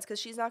with her friends, because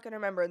she's not going to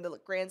remember in the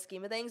grand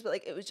scheme of things, but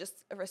like, it was just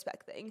a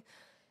respect thing.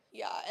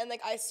 Yeah, and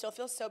like I still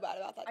feel so bad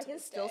about that. I to can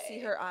this still day. see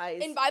her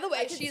eyes. And by the way,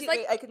 I can she's see- like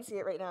wait, I can see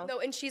it right now.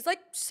 No, and she's like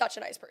such a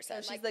nice person.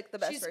 Yeah, she's, like, the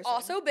best she's person.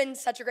 also been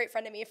such a great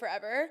friend to me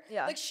forever.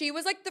 Yeah. Like she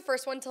was like the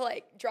first one to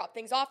like drop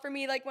things off for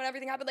me, like when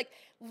everything happened. Like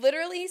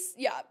literally,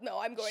 yeah, no,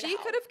 I'm going She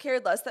to could have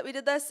cared less that we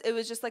did this. It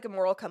was just like a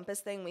moral compass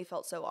thing. We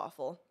felt so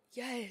awful.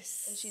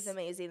 Yes. And she's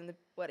amazing, and the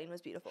wedding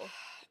was beautiful.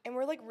 And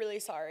we're like really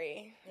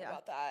sorry Yeah.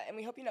 about that. And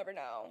we hope you never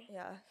know.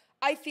 Yeah.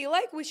 I feel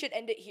like we should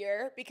end it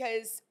here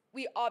because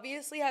we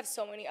obviously have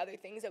so many other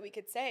things that we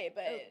could say,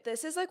 but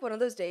This is like one of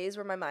those days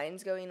where my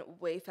mind's going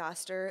way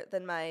faster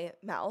than my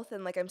mouth,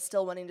 and like I'm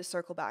still wanting to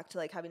circle back to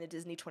like having a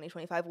Disney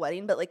 2025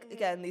 wedding, but like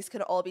again, these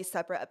could all be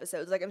separate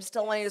episodes. Like I'm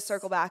still wanting to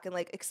circle back and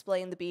like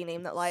explain the B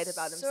name that lied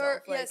about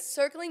himself. Like, yes,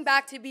 circling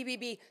back to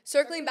BBB,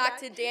 circling back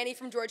to Danny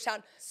from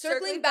Georgetown,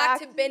 circling back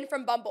to Ben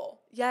from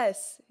Bumble.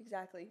 yes,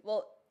 exactly.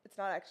 Well, it's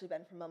not actually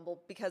Ben from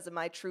Mumble because of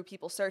my True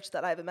People search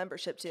that I have a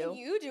membership to. Can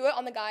you do it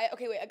on the guy?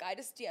 Okay, wait, a guy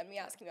just DM'd me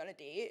asking me on a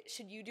date.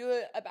 Should you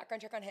do a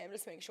background check on him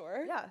just to make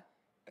sure? Yeah.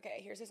 Okay,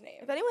 here's his name.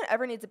 If anyone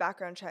ever needs a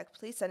background check,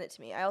 please send it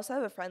to me. I also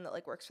have a friend that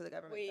like works for the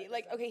government. Wait,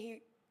 like, okay,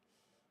 he,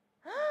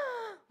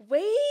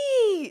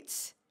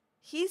 Wait.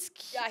 He's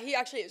cute. yeah, he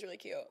actually is really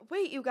cute.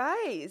 Wait, you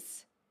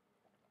guys.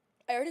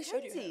 I already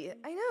showed you Kenzie. him.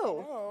 I know.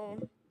 Oh,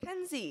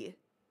 Kenzie.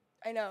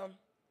 I know.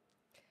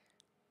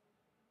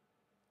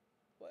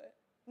 What?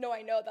 No,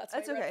 I know, that's my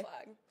That's red okay.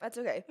 flag. That's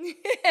okay.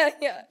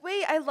 Yeah.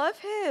 Wait, I love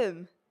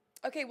him.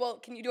 Okay, well,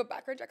 can you do a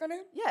background check on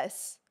him?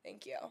 Yes.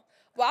 Thank you.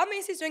 While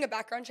Macy's doing a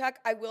background check,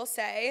 I will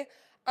say,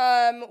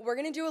 we're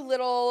gonna do a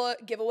little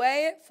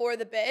giveaway for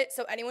the bit.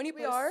 So anyone who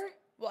posts,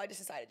 well, I just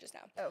decided just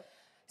now. Oh.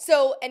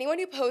 So anyone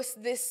who posts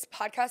this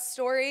podcast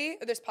story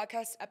or this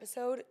podcast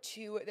episode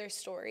to their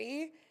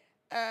story,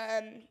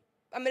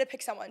 I'm going to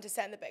pick someone to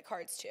send the bit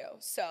cards to,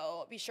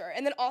 so be sure.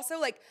 And then also,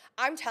 like,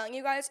 I'm telling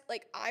you guys,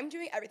 like, I'm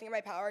doing everything in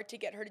my power to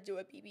get her to do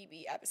a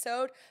BBB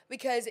episode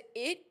because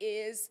it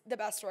is the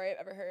best story I've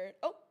ever heard.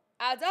 Oh,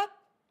 adds up.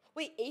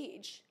 Wait,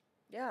 age.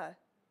 Yeah.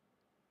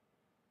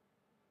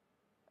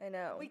 I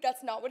know. Wait,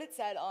 that's not what it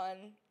said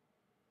on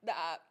the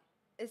app.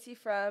 Is he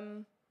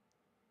from...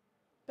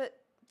 But...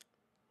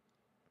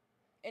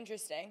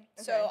 Interesting.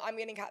 Okay. So I'm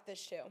getting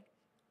catfish too.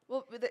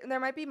 Well, there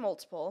might be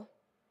multiple.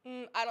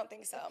 I don't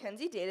think so. If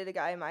Kenzie dated a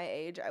guy my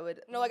age, I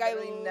would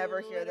never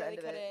hear the end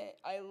of it.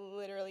 I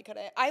literally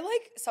couldn't. I,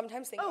 like,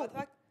 sometimes think about the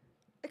fact...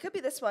 It could be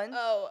this one.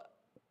 Oh.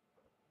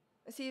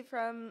 Is he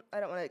from... I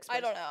don't want to explain.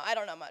 I don't know. I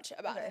don't know much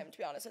about him, to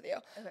be honest with you.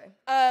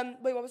 Okay.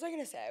 Wait, what was I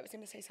going to say? I was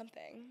going to say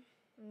something.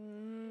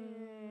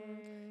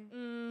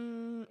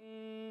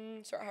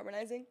 Start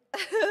harmonizing.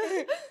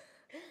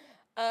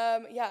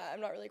 Yeah, I'm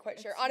not really quite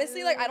sure.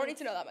 Honestly, like, I don't need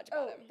to know that much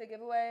about him. The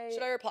giveaway.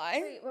 Should I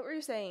reply? Wait, what were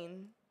you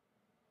saying?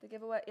 The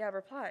giveaway. Yeah,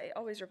 reply.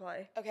 Always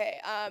reply. Okay,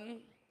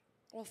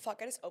 well, fuck,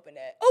 I just opened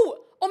it.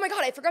 Oh my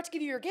God, I forgot to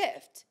give you your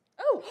gift.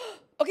 Oh.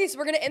 Okay, so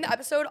we're going to end the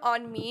episode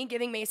on me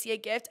giving Macy a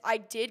gift. I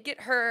did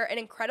get her an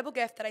incredible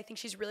gift that I think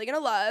she's really going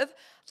to love.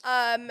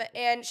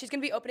 And she's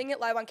going to be opening it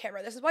live on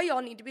camera. This is why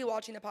y'all need to be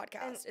watching the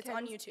podcast. It's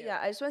on YouTube. Yeah,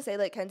 I just want to say,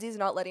 like, Kenzie's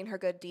not letting her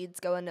good deeds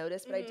go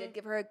unnoticed, but I did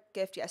give her a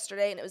gift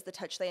yesterday, and it was the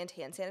Touchland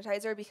hand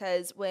sanitizer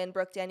because when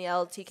Brooke,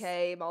 Danielle,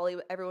 TK, Molly,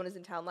 everyone was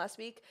in town last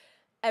week,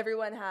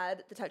 everyone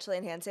had the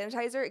Touchland hand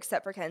sanitizer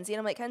except for Kenzie. And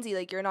I'm like, Kenzie,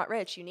 like, you're not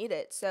rich. You need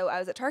it. So I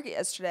was at Target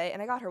yesterday,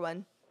 and I got her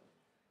one.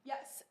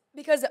 Yes.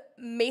 Because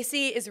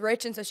Macy is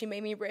rich, and so she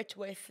made me rich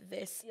with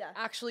this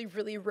actually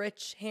really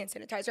rich hand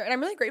sanitizer. And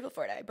I'm really grateful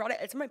for it. I brought it.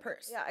 It's in my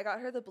purse. Yeah, I got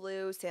her the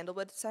blue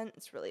sandalwood scent.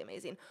 It's really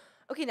amazing.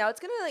 Okay, now it's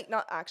going to, like,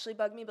 not actually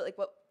bug me, but, like,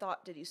 what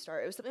thought did you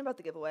start? It was something about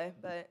the giveaway,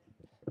 but...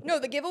 No,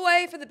 the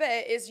giveaway for the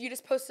bit is you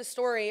just post a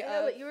story. I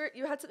know, but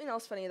you had something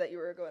else funny that you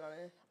were going on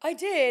in. I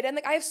did, and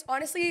like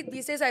honestly,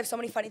 these days I have so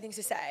many funny things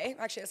to say.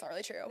 Actually, that's not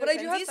really true, but I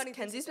do have funny things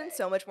Kenzie's to say. been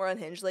so much more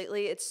unhinged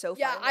lately. It's so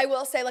fun. Yeah, I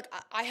will say, like,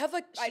 I have,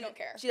 like, I don't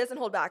care. She doesn't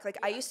hold back. Like,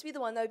 I used to be the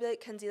one that would be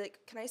like, Kenzie, like,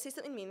 can I say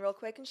something mean real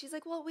quick? And she's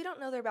like, well, we don't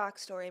know their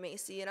backstory,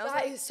 Macy. And I was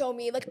like, that is so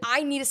mean. Like,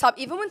 I need to stop.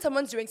 Even when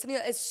someone's doing something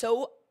that is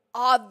so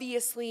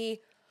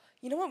obviously,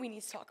 you know what we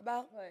need to talk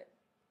about? What?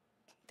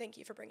 Thank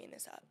you for bringing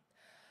this up.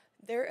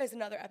 There is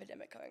another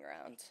epidemic going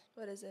around.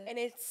 What is it? And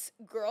it's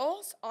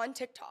girls on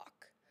TikTok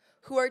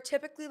who are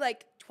typically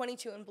like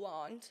 22 and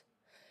blonde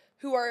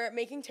who are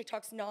making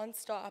TikToks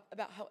nonstop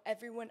about how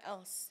everyone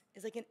else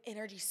is like an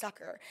energy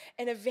sucker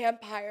and a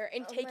vampire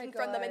and taking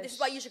from them. And this is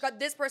why you should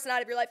cut this person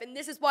out of your life. And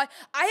this is why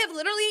I have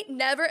literally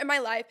never in my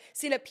life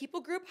seen a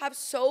people group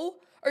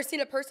seen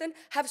a person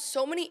have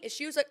so many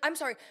issues. Like, I'm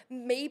sorry,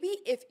 maybe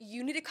if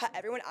you need to cut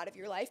everyone out of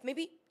your life,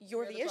 maybe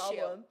you're the issue.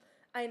 Problem.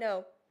 I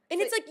know. And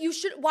it's like, you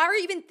should, why are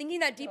you even thinking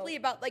that deeply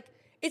about, like,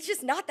 it's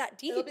just not that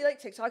deep. It'll be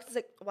like TikToks. It's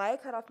like, why I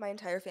cut off my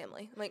entire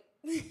family? I'm like,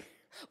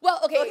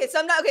 well, okay. Okay,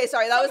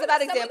 sorry, that was a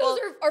bad example.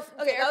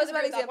 Okay, that was a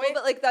bad example,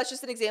 but like, that's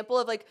just an example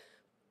of like,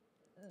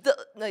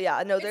 it's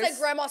like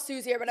Grandma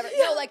Susie or whatever.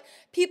 Yeah. No, like,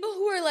 people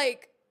who are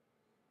like,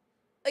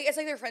 it's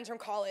like they're friends from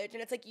college,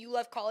 and it's like, you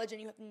left college and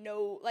you have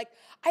no, like,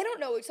 I don't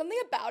know, something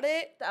about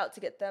it. Out to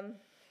get them.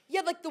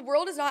 Yeah, like, the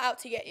world is not out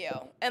to get you.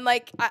 And,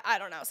 like, I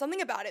don't know.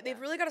 Something about it. They've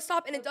really got to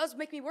stop, and it does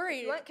make me worried.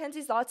 If you want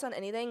Kenzie's thoughts on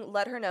anything,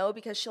 let her know,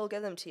 because she'll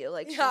give them to you.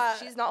 Like,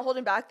 she's not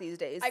holding back these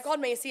days. I called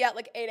Macy at,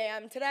 like, 8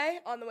 a.m. today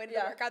on the way to the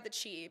workout that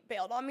she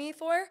bailed on me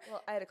for.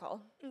 Well, I had a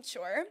call.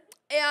 Sure.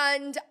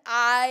 And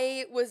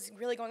I was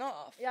really going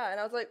off. Yeah, and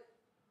I was like,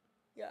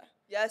 yeah.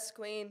 Yes,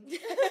 queen.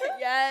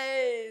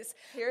 Yes.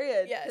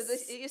 Period. Yes.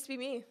 Because it used to be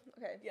me.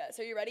 Okay. Yeah,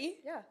 so you ready?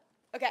 Yeah.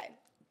 Okay.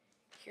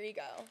 Here you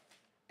go.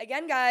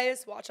 Again,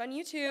 guys, watch on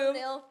YouTube.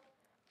 Thumbnail.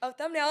 Oh,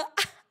 thumbnail.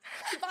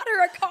 I bought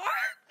her a car.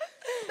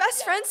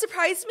 Best friend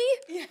surprised me?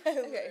 Yeah,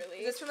 okay. literally.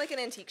 Is this from like an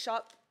antique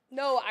shop?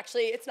 No,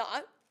 actually, it's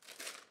not.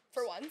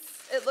 For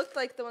once. It looked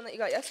like the one that you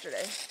got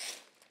yesterday.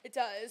 It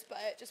does, but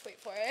just wait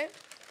for it.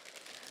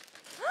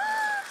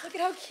 Look at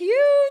how cute.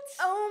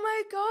 Oh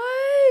my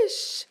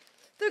gosh.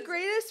 The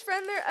greatest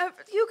friend there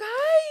ever. You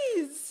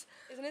guys.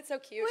 Isn't it so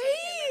cute?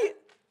 Wait.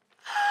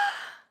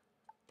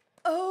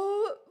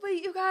 Oh,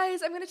 wait, you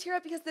guys, I'm going to tear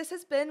up because this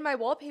has been my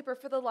wallpaper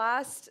for the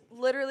last,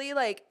 literally,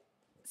 like,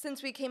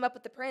 since we came up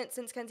with the print,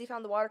 since Kenzie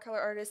found the watercolor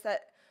artist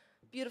that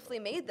beautifully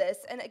made this.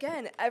 And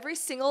again, every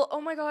single,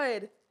 oh my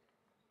God,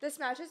 this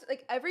matches,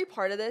 like, every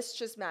part of this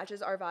just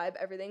matches our vibe,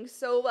 everything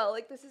so well.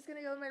 Like, this is going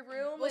to go in my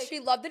room. Well, like, she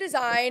loved the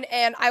design,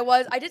 and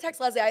I did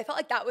text Leslie. I felt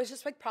like that was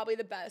just, like, probably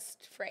the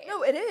best frame.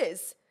 No, it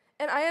is.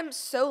 And I am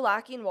so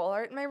lacking wall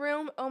art in my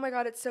room. Oh my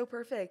God, it's so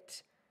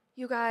perfect.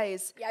 You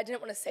guys. Yeah, I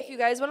didn't want to say. If you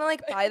guys want to,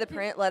 like, buy the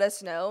print, let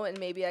us know, and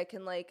maybe I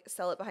can, like,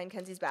 sell it behind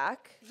Kenzie's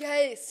back.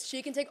 Yes,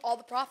 she can take all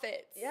the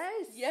profits.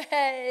 Yes. Yes.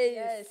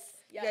 Yes.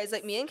 You guys,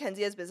 like, me and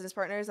Kenzie as business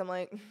partners, I'm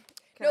like,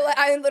 no, like,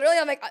 I'm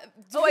like, I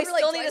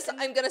still need to,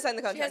 I'm going to sign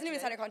the contract. She hasn't even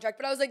signed a contract,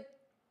 but I was like,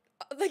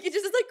 it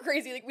just is, like,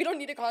 crazy. Like, we don't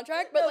need a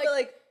contract, but, no,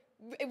 like,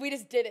 we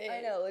just did it.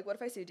 I know. Like, what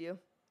if I sued you?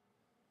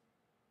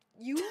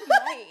 You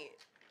might.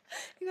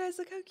 You guys,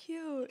 look how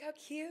cute. Look how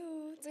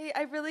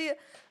cute.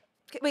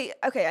 Wait,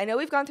 okay, I know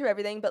we've gone through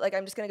everything, but, like,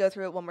 I'm just going to go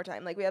through it one more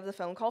time. Like, we have the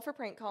phone call for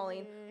prank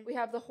calling. We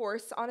have the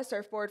horse on a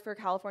surfboard for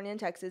California and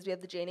Texas. We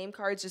have the J-name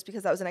cards just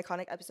because that was an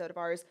iconic episode of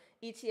ours.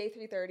 ETA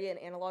 3:30, an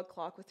analog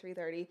clock with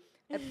 3:30.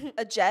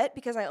 A jet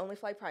because I only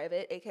fly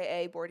private,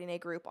 a.k.a. boarding a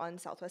group on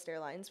Southwest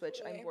Airlines,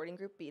 which I'm boarding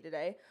Group B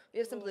today. We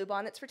have some blue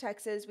bonnets for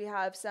Texas. We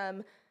have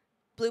some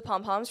blue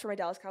pom-poms for my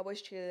Dallas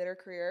Cowboys cheerleader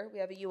career. We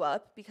have a U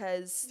up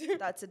because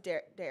that's a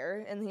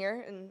dare in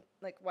here. And,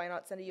 like, why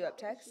not send a U up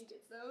text? She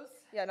gets those.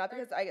 Yeah, not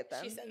because I get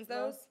them. She sends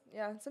those?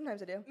 Yeah,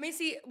 sometimes I do.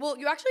 Macy, well,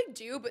 you actually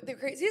do, but the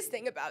craziest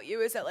thing about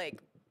you is that,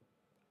 like,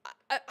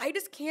 I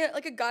just can't,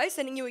 like, a guy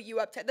sending you a U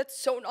up text, that's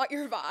so not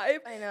your vibe.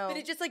 I know. That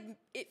it just, like,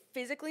 it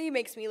physically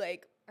makes me,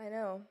 like, I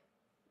know.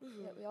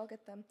 Yeah, we all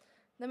get them.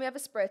 Then we have a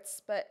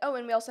spritz,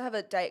 and we also have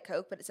a Diet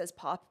Coke, but it says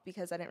pop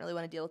because I didn't really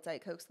want to deal with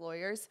Diet Coke's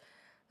lawyers.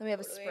 Then we have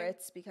a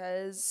spritz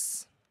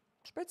because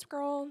spritz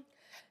girl.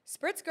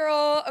 Spritz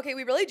girl. Okay,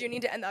 we really do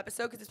need to end the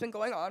episode because it's been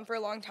going on for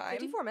a long time.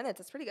 54 minutes.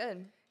 That's pretty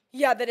good.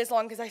 Yeah, that is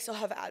long because I still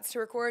have ads to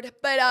record.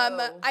 But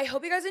I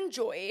hope you guys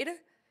enjoyed.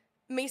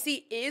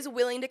 Macy is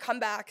willing to come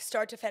back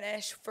start to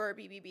finish for a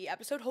BBB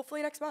episode,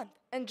 hopefully next month.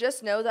 And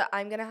just know that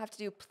I'm going to have to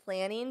do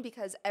planning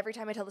because every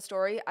time I tell the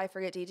story, I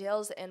forget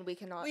details and we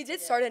cannot. We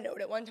did start a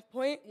note at one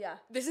point. Yeah.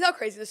 This is how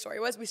crazy the story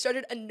was. We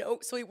started a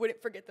note so we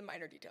wouldn't forget the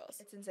minor details.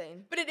 It's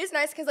insane. But it is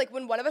nice because, like,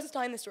 when one of us is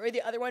telling the story,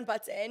 the other one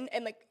butts in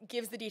and, like,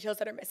 gives the details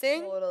that are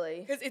missing. Totally.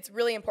 Because it's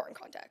really important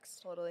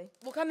context. Totally.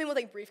 We'll come in with,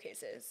 like,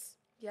 briefcases.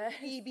 Yeah.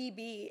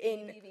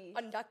 EBB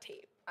on duct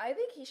tape. I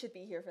think he should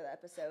be here for the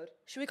episode.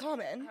 Should we call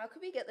him in? How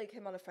could we get, like,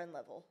 him on a friend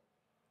level?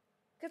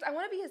 Because I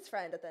want to be his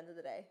friend at the end of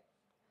the day.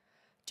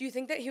 Do you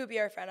think that he would be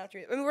our friend after?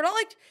 I mean, we're not,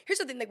 like, here's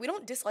the thing, like, we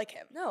don't dislike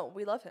him. No,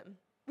 we love him.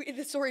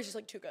 The story is just,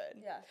 like, too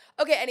good. Yeah.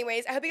 Okay,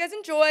 anyways, I hope you guys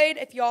enjoyed.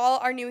 If y'all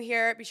are new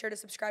here, be sure to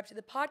subscribe to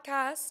the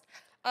podcast.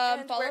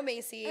 Follow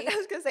Macy. I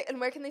was going to say, and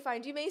where can they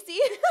find you, Macy?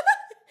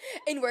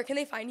 And where can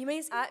they find you,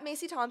 Macy? At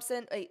Macy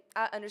Thompson. Wait,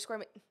 at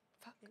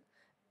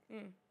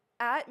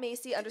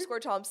Macy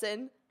 _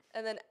 Thompson.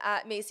 And then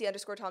at Macy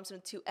 _ Thompson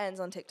with 2 N's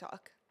on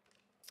TikTok.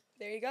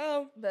 There you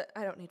go. But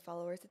I don't need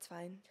followers. It's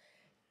fine.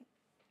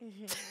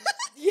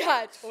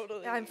 Yeah,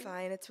 totally. I'm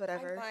fine. It's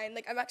whatever. I'm fine.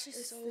 Like, I'm actually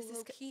so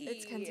low-key.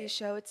 It's Kenzie's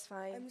show. It's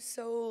fine. I'm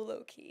so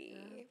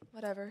low-key.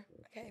 Whatever.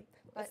 Okay.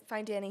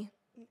 Find Danny.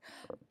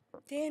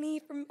 Danny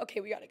from... Okay,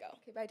 we gotta go.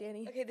 Okay, bye,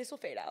 Danny. Okay, this will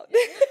fade out.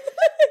 Okay,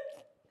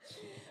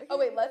 oh,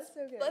 wait,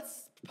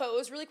 let's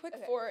pose really quick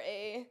for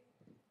a...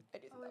 I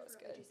do think that was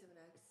good.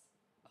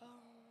 Oh.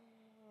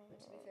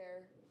 But to be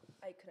fair,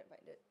 I couldn't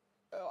find it.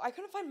 Oh, I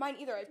couldn't find mine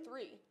either. I have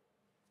 3.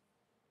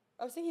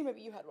 I was thinking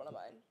maybe you had one of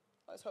mine.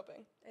 I was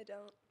hoping. I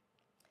don't.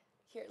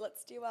 Here,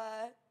 let's do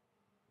Wait,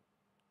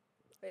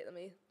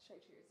 should I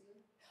cheers you?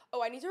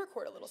 Oh, I need to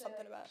record a little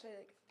something about.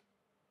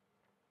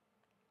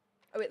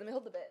 Oh, wait, let me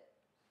hold the bit.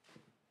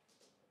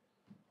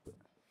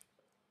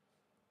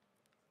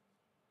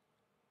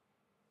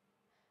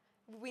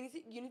 You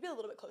need to be a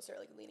little bit closer,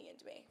 like leaning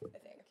into me, I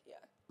think. Yeah.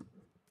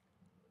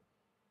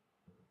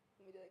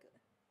 Let me do like that.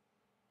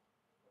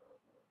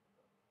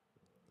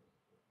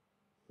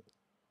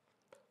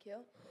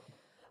 Cute.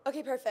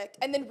 Okay, perfect.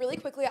 And then really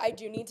quickly, I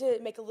do need to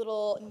make a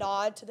little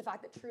nod to the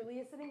fact that Truly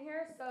is sitting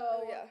here. So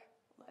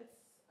let's,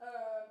 I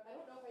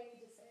don't know if I need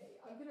to say,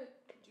 I'm going to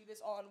do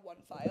this all in one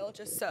file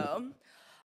just so.